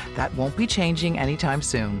A's, that won't be changing anytime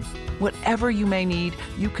soon. Whatever you may need,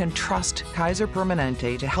 you can trust Kaiser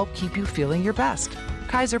Permanente to help keep you feeling your best.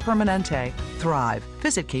 Kaiser Permanente. Thrive.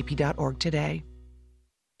 Visit kp.org today.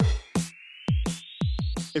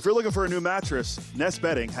 If you're looking for a new mattress, Nest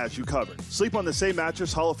Bedding has you covered. Sleep on the same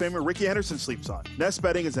mattress Hall of Famer Ricky Henderson sleeps on. Nest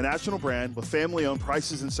Bedding is a national brand with family-owned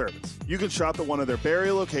prices and service. You can shop at one of their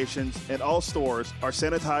Barrier locations, and all stores are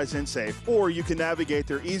sanitized and safe, or you can navigate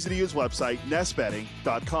their easy-to-use website,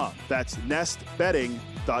 nestbedding.com. That's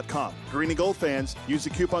nestbedding.com. Green and Gold fans, use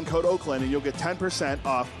the coupon code Oakland and you'll get 10%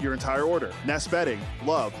 off your entire order. Nest Bedding,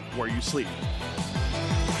 love where you sleep.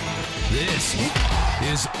 This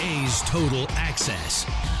is A's Total Access.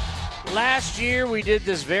 Last year, we did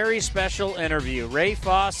this very special interview. Ray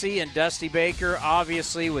Fosse and Dusty Baker,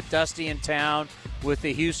 obviously with Dusty in town with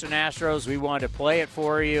the Houston Astros. We wanted to play it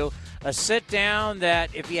for you. A sit-down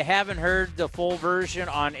that, if you haven't heard the full version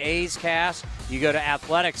on A's Cast, you go to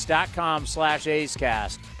athletics.com/A's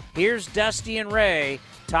Cast. Here's Dusty and Ray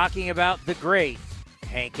talking about the great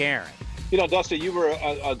Hank Aaron. You know, Dusty, you were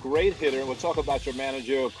a great hitter, and we'll talk about your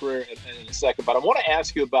managerial career in a second. But I want to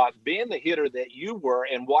ask you about being the hitter that you were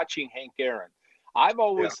and watching Hank Aaron. I've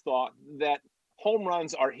always thought that home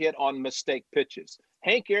runs are hit on mistake pitches.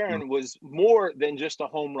 Hank Aaron was more than just a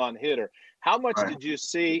home run hitter. How much did you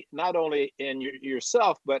see, not only in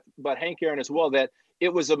yourself, but Hank Aaron as well, that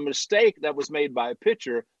it was a mistake that was made by a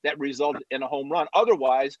pitcher that resulted in a home run?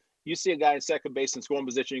 Otherwise, you see a guy in second base in scoring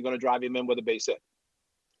position, you're going to drive him in with a base hit.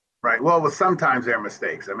 Right. Well, sometimes they're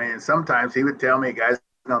mistakes. I mean, sometimes he would tell me, guys,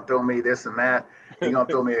 he's going to throw me this and that. He's going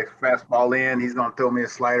to throw me a fastball in. He's going to throw me a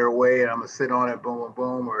slider away, and I'm going to sit on it, boom, boom,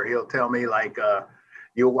 boom. Or he'll tell me, like,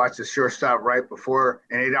 you'll watch the shortstop right before.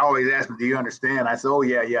 And he'd always ask me, do you understand? I said, oh,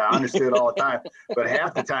 yeah, I understood all the time. But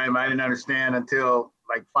half the time I didn't understand until,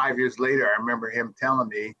 like, 5 years later. I remember him telling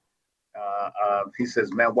me, he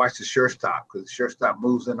says, man, watch the shortstop, because the shortstop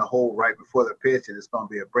moves in the hole right before the pitch, and it's going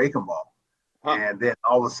to be a breaking ball. Huh. And then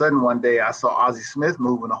all of a sudden one day I saw Ozzie Smith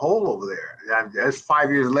moving the hole over there. That's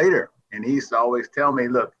 5 years later. And he used to always tell me,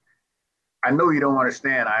 look, I know you don't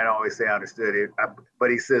understand. I don't always say I understood it.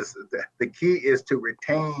 But he says the key is to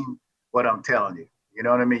retain what I'm telling you. You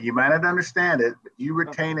know what I mean? You might not understand it, but you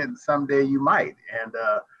retain it, and someday you might. And,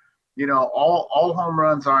 you know, all home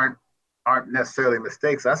runs aren't necessarily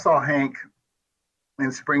mistakes. I saw Hank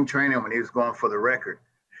in spring training when he was going for the record.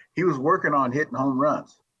 He was working on hitting home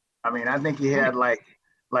runs. I mean, I think he had like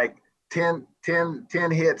 10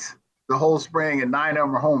 hits the whole spring, and 9 of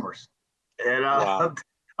them were homers. And wow.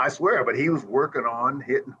 I swear, but he was working on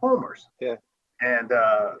hitting homers. Yeah. And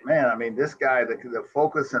man, I mean, this guy, the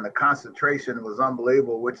focus and the concentration was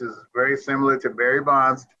unbelievable, which is very similar to Barry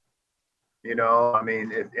Bonds. You know, I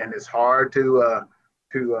mean, and it's hard to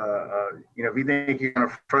you know, if you think you're going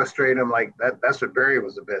to frustrate him like that, that's what Barry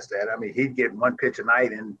was the best at. I mean, he'd get one pitch a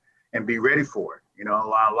night and be ready for it. You know,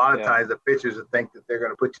 a lot of times the pitchers would think that they're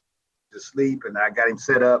going to put you to sleep, and I got him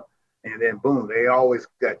set up, and then boom, they always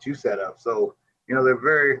got you set up. So, you know, they're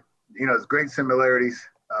very, you know, there's great similarities,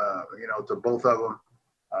 you know, to both of them,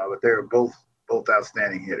 but they're both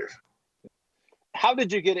outstanding hitters. How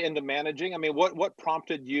did you get into managing? I mean, what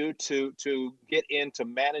prompted you to get into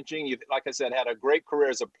managing? You, like I said, had a great career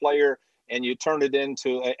as a player, and you turned it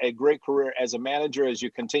into a great career as a manager, as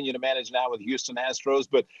you continue to manage now with Houston Astros.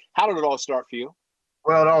 But how did it all start for you?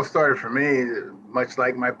 Well, it all started for me much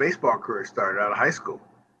like my baseball career started out of high school.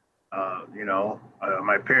 You know,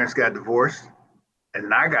 my parents got divorced,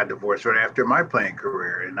 and I got divorced right after my playing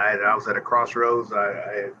career. And I was at a crossroads.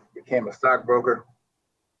 I became a stockbroker,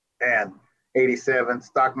 and 87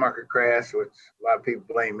 stock market crash, which a lot of people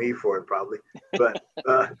blame me for it probably. But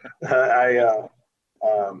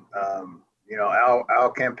you know,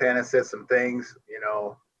 Al Campana said some things, you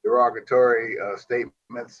know, derogatory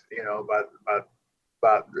statements, you know,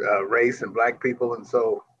 about race and black people. And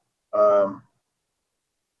so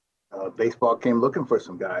baseball came looking for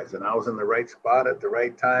some guys, and I was in the right spot at the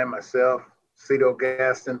right time myself, Cito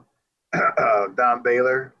Gaston, Don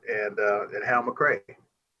Baylor, and Hal McRae.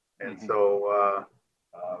 And so,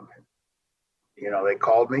 you know, they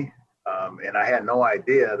called me, and I had no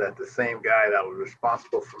idea that the same guy that was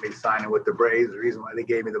responsible for me signing with the Braves, the reason why they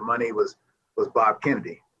gave me the money was Bob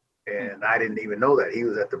Kennedy. And I didn't even know that. He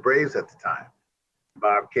was at the Braves at the time.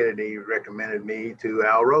 Bob Kennedy recommended me to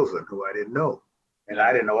Al Rosen, who I didn't know. And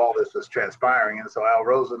I didn't know all this was transpiring. And so Al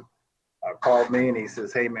Rosen called me, and he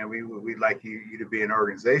says, hey, man, we'd like you to be an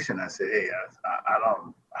organization. I said, hey,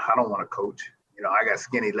 I don't want to coach. You know, I got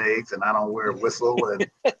skinny legs, and I don't wear a whistle, and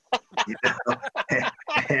you know,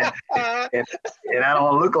 and I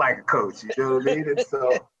don't look like a coach. You know what I mean? And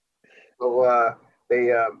so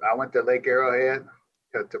I went to Lake Arrowhead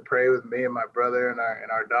to pray with me and my brother and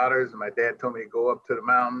our daughters. And my dad told me to go up to the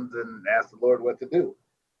mountains and ask the Lord what to do.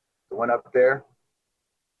 So I went up there,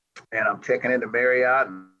 and I'm checking into Marriott,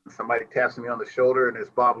 and somebody taps me on the shoulder, and it's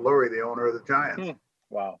Bob Lurie, the owner of the Giants.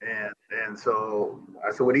 Wow. And so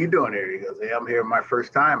I said, what are you doing here? He goes, hey, I'm here my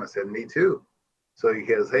first time. I said, me too. So he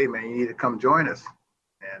goes, hey, man, you need to come join us.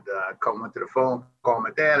 And I went to the phone, called my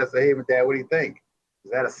dad. I said, hey, Dad, what do you think?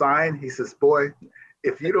 Is that a sign? He says, boy,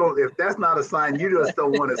 if that's not a sign, you just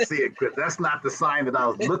don't want to see it, because that's not the sign that I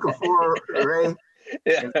was looking for, Ray.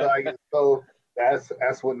 Yeah. And so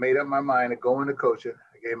that's what made up my mind to go into coaching.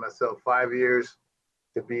 I gave myself 5 years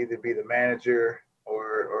to be the manager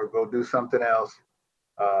or go do something else.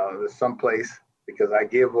 Someplace, because I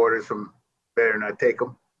give orders from better than I take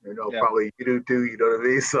them. You know, probably you do too. You know what I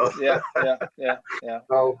mean? So yeah.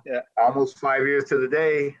 So almost 5 years to the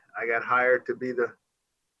day, I got hired to be the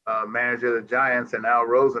manager of the Giants. And Al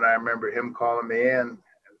Rosen, I remember him calling me in and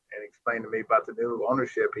explaining to me about the new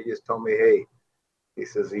ownership. He just told me, hey, he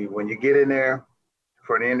says, when you get in there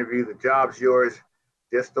for an interview, the job's yours.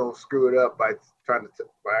 Just don't screw it up by trying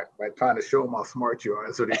to show them how smart you are.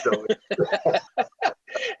 That's what he told me.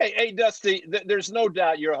 Hey, Dusty, there's no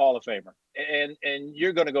doubt you're a Hall of Famer, and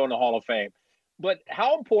you're going to go in the Hall of Fame. But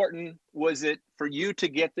how important was it for you to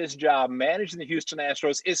get this job managing the Houston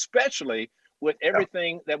Astros, especially with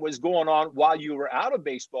everything that was going on while you were out of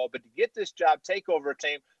baseball, but to get this job, take over a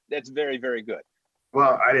team that's very, very good?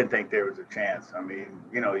 Well, I didn't think there was a chance. I mean,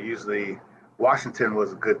 you know, usually Washington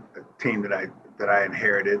was a good team that I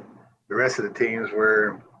inherited. The rest of the teams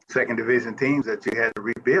were second division teams that you had to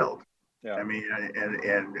rebuild. Yeah. I mean,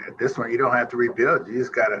 and this one, you don't have to rebuild. You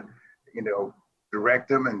just got to, you know, direct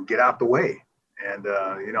them and get out the way. And,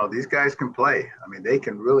 you know, these guys can play. I mean, they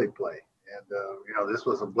can really play. And, you know, this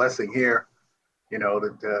was a blessing here you know,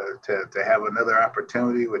 to have another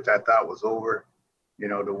opportunity, which I thought was over, you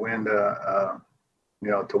know, to win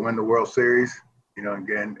the World Series, you know,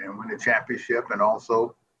 again, and win the championship, and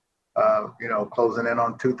also, you know, closing in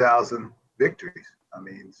on 2,000 victories. I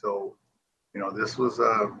mean, so, you know, this was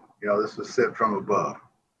sent from above.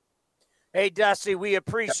 Hey, Dusty, we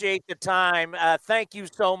appreciate the time. Thank you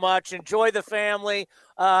so much. Enjoy the family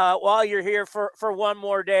while you're here for one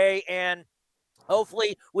more day, and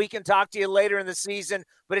hopefully we can talk to you later in the season.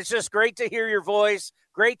 But it's just great to hear your voice,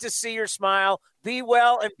 great to see your smile. Be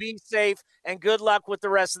well and be safe, and good luck with the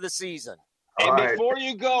rest of the season. And before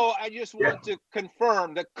you go, I just want to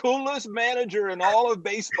confirm the coolest manager in all of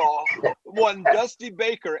baseball, one Dusty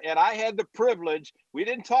Baker. And I had the privilege, we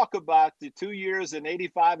didn't talk about the 2 years in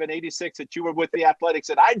 85 and 86 that you were with the Athletics,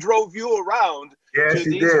 and I drove you around to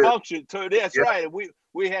these functions. That's right. And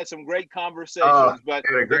we had some great conversations. But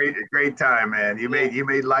had a great time, man. You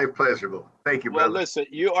made life pleasurable. Thank you, brother. Well, listen,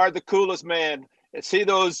 you are the coolest, man. See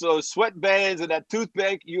those sweatbands and that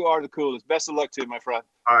toothpick? You are the coolest. Best of luck to you, my friend.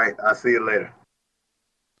 All right. I'll see you later.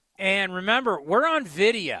 And remember, we're on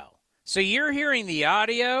video. So you're hearing the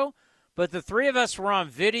audio, but the three of us were on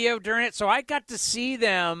video during it. So I got to see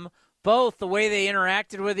them both, the way they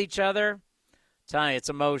interacted with each other. I'm telling you, it's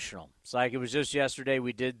emotional. It's like it was just yesterday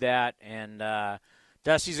we did that. And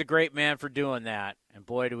Dusty's a great man for doing that. And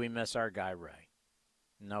boy, do we miss our guy, Ray.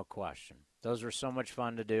 No question. Those were so much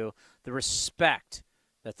fun to do. The respect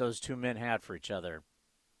that those two men had for each other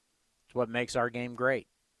is what makes our game great.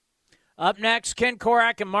 Up next, Ken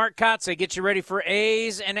Korak and Mark Kotze get you ready for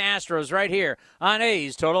A's and Astros right here on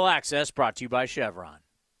A's Total Access, brought to you by Chevron.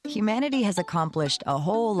 Humanity has accomplished a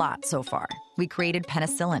whole lot so far. We created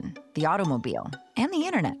penicillin, the automobile, and the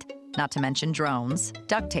internet, not to mention drones,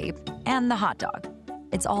 duct tape, and the hot dog.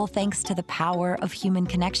 It's all thanks to the power of human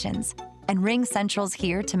connections. And Ring Central's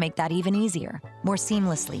here to make that even easier, more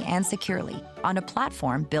seamlessly and securely, on a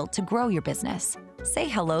platform built to grow your business. Say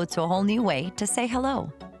hello to a whole new way to say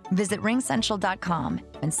hello. Visit ringcentral.com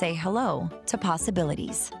and say hello to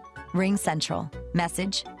possibilities. Ring Central.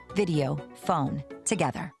 Message, video, phone,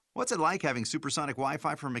 together. What's it like having supersonic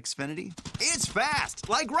Wi-Fi from Xfinity? It's fast,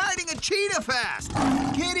 like riding a cheetah fast.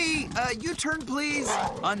 Kitty, U-turn please.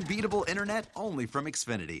 Unbeatable internet only from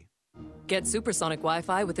Xfinity. Get supersonic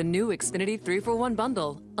Wi-Fi with the new Xfinity 3-for-1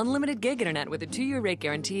 bundle. Unlimited gig internet with a 2-year rate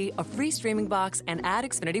guarantee, a free streaming box, and add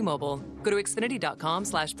Xfinity Mobile. Go to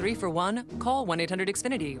Xfinity.com/3for1, call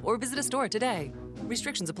 1-800-XFINITY, or visit a store today.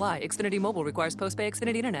 Restrictions apply. Xfinity Mobile requires post-pay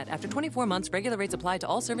Xfinity internet. After 24 months, regular rates apply to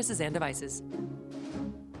all services and devices.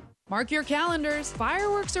 Mark your calendars.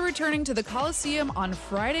 Fireworks are returning to the Coliseum on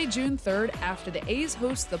Friday, June 3rd after the A's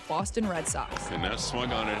host the Boston Red Sox. And that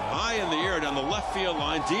swung on it high in the air down the left field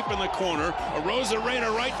line, deep in the corner.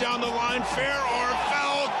 Arozarena right down the line, fair or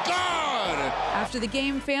foul, gone! After the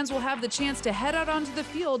game, fans will have the chance to head out onto the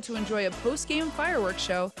field to enjoy a post-game fireworks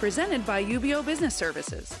show presented by UBO Business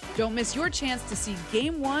Services. Don't miss your chance to see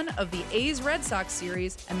Game 1 of the A's Red Sox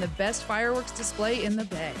series and the best fireworks display in the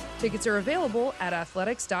Bay. Tickets are available at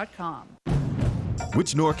athletics.com.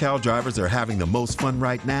 Which NorCal drivers are having the most fun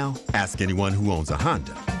right now? Ask anyone who owns a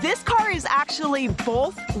Honda. This car is actually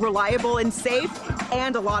both reliable and safe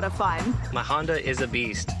and a lot of fun. My Honda is a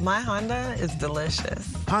beast. My Honda is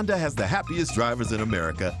delicious. Honda has the happiest drivers in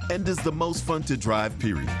America and is the most fun to drive,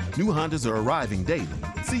 period. New Hondas are arriving daily.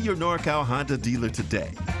 See your NorCal Honda dealer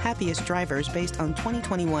today. Happiest drivers based on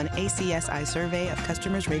 2021 ACSI survey of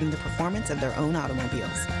customers rating the performance of their own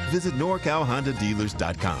automobiles. Visit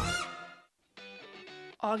NorCalHondaDealers.com.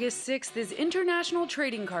 August 6th is International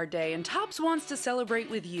Trading Card Day, and Topps wants to celebrate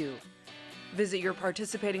with you. Visit your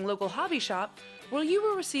participating local hobby shop, where you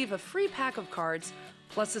will receive a free pack of cards,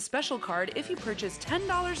 plus a special card if you purchase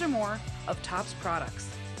 $10 or more of Topps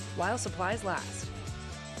products, while supplies last.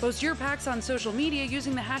 Post your packs on social media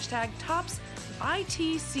using the hashtag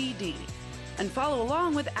ToppsITCD, and follow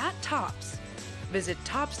along with @Topps. Visit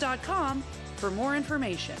Topps.com for more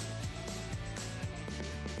information.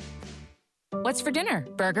 What's for dinner?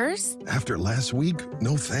 Burgers? After last week,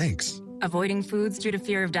 no thanks. Avoiding foods due to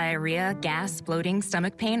fear of diarrhea, gas, bloating,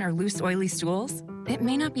 stomach pain, or loose, oily stools? It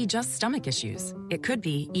may not be just stomach issues. It could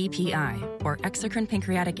be EPI, or exocrine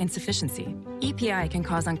pancreatic insufficiency. EPI can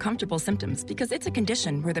cause uncomfortable symptoms because it's a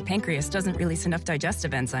condition where the pancreas doesn't release enough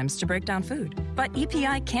digestive enzymes to break down food. But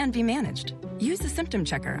EPI can be managed. Use the symptom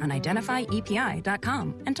checker on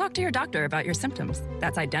identifyepi.com and talk to your doctor about your symptoms.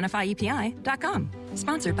 That's identifyepi.com.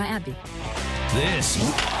 Sponsored by AbbVie. This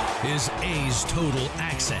is A's Total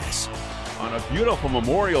Access. On a beautiful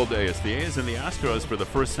Memorial Day, it's the A's and the Astros for the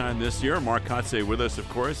first time this year. Mark Kotze with us, of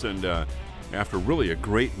course, and after really a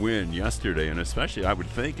great win yesterday, and especially, I would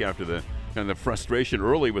think, after the and the frustration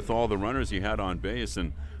early with all the runners you had on base,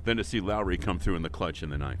 and then to see Lowry come through in the clutch in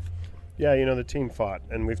the ninth. Yeah, the team fought,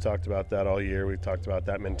 and we've talked about that all year. We've talked about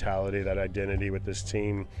that mentality, that identity with this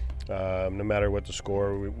team. No matter what the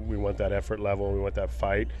score, we want that effort level, we want that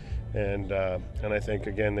fight, and I think,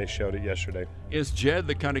 again, they showed it yesterday. Is Jed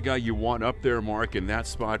the kind of guy you want up there, Mark, in that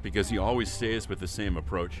spot, because he always stays with the same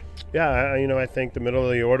approach? Yeah, I think the middle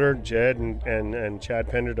of the order, Jed and Chad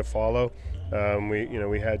Pender to follow.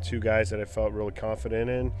 We had two guys that I felt really confident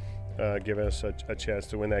in, giving us a chance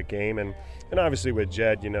to win that game. And obviously with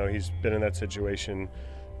Jed, he's been in that situation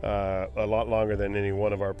a lot longer than any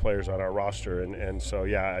one of our players on our roster. And so,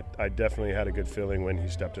 yeah, I definitely had a good feeling when he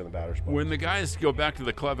stepped in the batter's box. When the guys go back to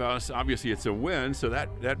the clubhouse, obviously it's a win, so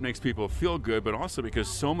that makes people feel good, but also because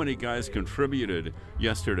so many guys contributed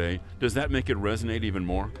yesterday, does that make it resonate even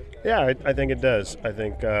more? Yeah, I think it does. I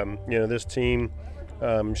think, this team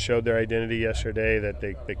showed their identity yesterday, that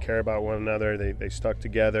they care about one another, they stuck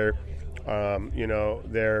together.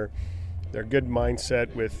 Their good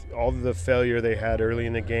mindset with all of the failure they had early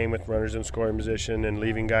in the game with runners in scoring position and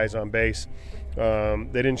leaving guys on base, they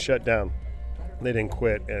didn't shut down. They didn't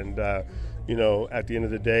quit. And, at the end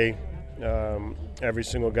of the day, every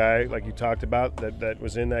single guy, like you talked about, that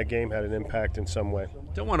was in that game had an impact in some way.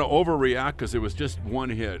 Don't want to overreact because it was just one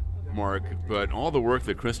hit, Mark, but all the work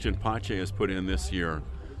that Christian Pache has put in this year,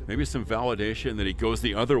 maybe some validation that he goes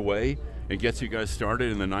the other way and gets you guys started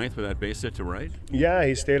in the ninth with that base hit to right? Yeah,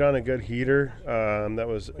 he stayed on a good heater. That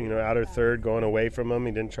was, outer third going away from him.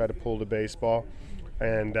 He didn't try to pull the baseball,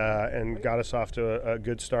 and got us off to a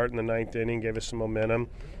good start in the ninth inning, gave us some momentum.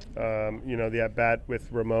 The at-bat with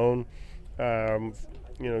Ramon,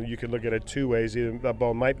 you could look at it two ways. Either that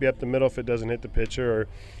ball might be up the middle if it doesn't hit the pitcher, or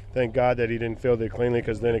thank God that he didn't field it cleanly,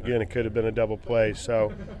 because then again it could have been a double play.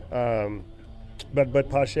 So, but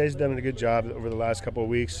Pache's done a good job over the last couple of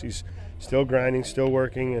weeks. He's still grinding, still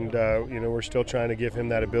working, and we're still trying to give him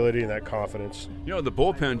that ability and that confidence. The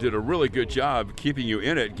bullpen did a really good job keeping you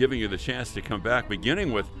in it, giving you the chance to come back,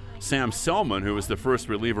 beginning with Sam Selman, who was the first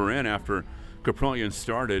reliever in after Kaprielian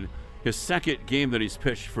started. His second game that he's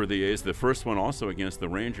pitched for the A's, the first one also against the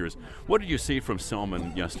Rangers. What did you see from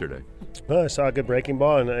Selman yesterday? Well, I saw a good breaking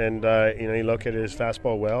ball, and he located his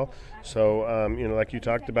fastball well. So, like you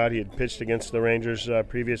talked about, he had pitched against the Rangers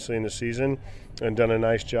previously in the season and done a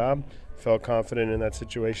nice job. Felt confident in that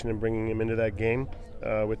situation and bringing him into that game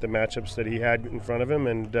with the matchups that he had in front of him,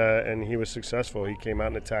 and he was successful. He came out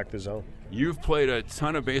and attacked the zone. You've played a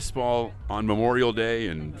ton of baseball on Memorial Day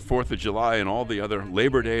and 4th of July and all the other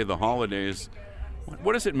Labor Day, the holidays.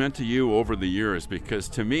 What has it meant to you over the years? Because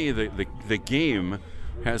to me, the game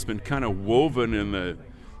has been kind of woven in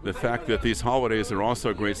the fact that these holidays are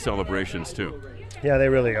also great celebrations too. Yeah, they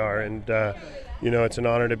really are, and it's an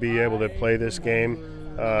honor to be able to play this game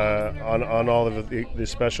on all of the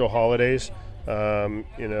special holidays.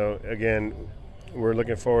 Again, we're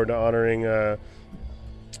looking forward to honoring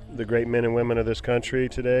the great men and women of this country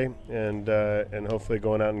today, and hopefully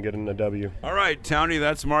going out and getting a W. All right, Townie,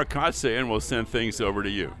 that's Mark Kotsay, and we'll send things over to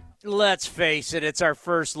you. Let's face it, it's our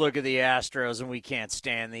first look at the Astros, and we can't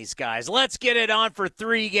stand these guys. Let's get it on for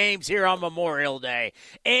 3 games here on Memorial Day.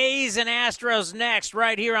 A's and Astros next,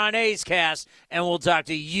 right here on A's Cast, and we'll talk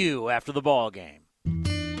to you after the ball game.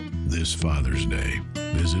 This Father's Day,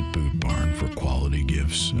 visit Boot Barn for quality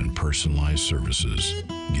gifts and personalized services.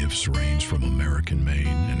 Gifts range from American-made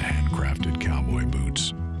and handcrafted cowboy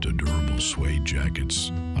boots to durable suede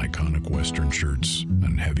jackets, iconic Western shirts,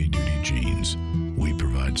 and heavy-duty jeans. We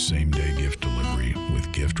provide same-day gift delivery with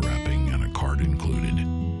gift wrapping and a card included.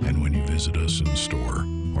 And when you visit us in store,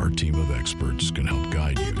 our team of experts can help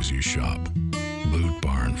guide you as you shop. Boot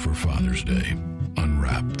Barn for Father's Day.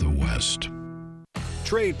 Unwrap the West.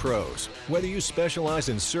 Trade pros. Whether you specialize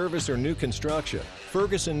in service or new construction,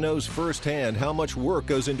 Ferguson knows firsthand how much work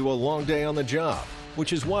goes into a long day on the job,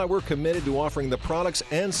 which is why we're committed to offering the products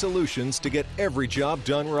and solutions to get every job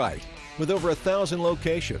done right. With over 1,000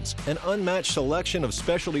 locations, an unmatched selection of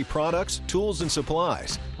specialty products, tools, and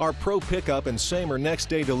supplies, our pro pickup and same or next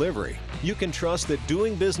day delivery, you can trust that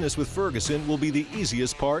doing business with Ferguson will be the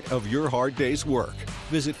easiest part of your hard day's work.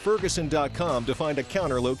 Visit Ferguson.com to find a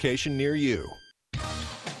counter location near you.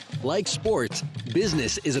 Like sports,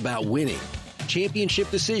 business is about winning.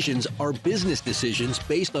 Championship decisions are business decisions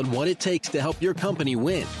based on what it takes to help your company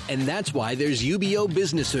win. And that's why there's UBO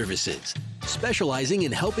Business Services, specializing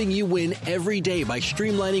in helping you win every day by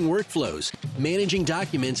streamlining workflows, managing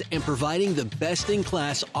documents, and providing the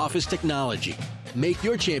best-in-class office technology. Make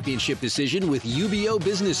your championship decision with UBO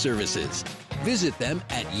Business Services. Visit them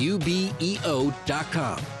at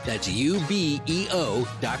ubeo.com. That's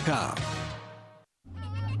ubeo.com.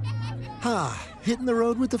 Hitting the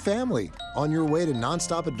road with the family. On your way to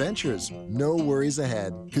nonstop adventures. No worries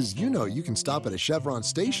ahead, because you know you can stop at a Chevron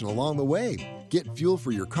station along the way. Get fuel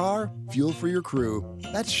for your car, fuel for your crew.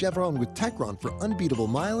 That's Chevron with Techron for unbeatable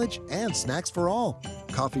mileage and snacks for all.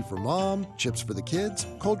 Coffee for mom, chips for the kids,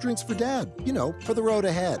 cold drinks for dad. You know, for the road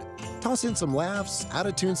ahead. Toss in some laughs,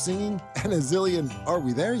 out-of-tune singing, and a zillion "Are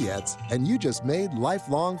we there yet?" And you just made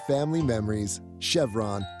lifelong family memories.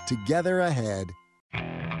 Chevron, together ahead.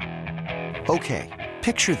 Okay,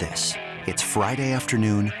 picture this. It's Friday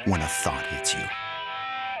afternoon when a thought hits you.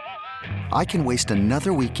 I can waste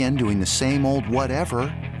another weekend doing the same old whatever,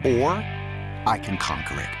 or I can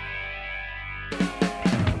conquer it.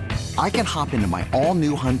 I can hop into my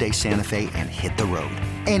all-new Hyundai Santa Fe and hit the road.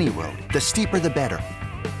 Any road. The steeper, the better.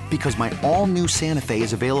 Because my all-new Santa Fe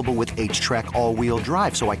is available with H-Track all-wheel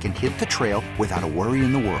drive, so I can hit the trail without a worry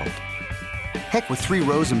in the world. Heck, with 3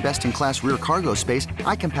 rows and best-in-class rear cargo space,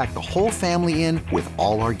 I can pack the whole family in with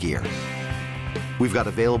all our gear. We've got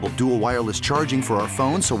available dual wireless charging for our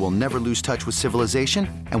phones, so we'll never lose touch with civilization,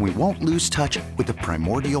 and we won't lose touch with the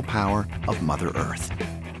primordial power of Mother Earth.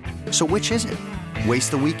 So which is it?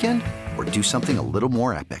 Waste the weekend or do something a little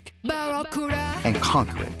more epic? And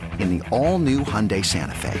conquer it in the all-new Hyundai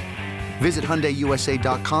Santa Fe. Visit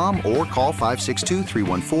HyundaiUSA.com or call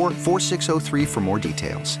 562-314-4603 for more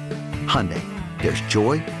details. Hyundai, there's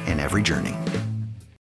joy in every journey.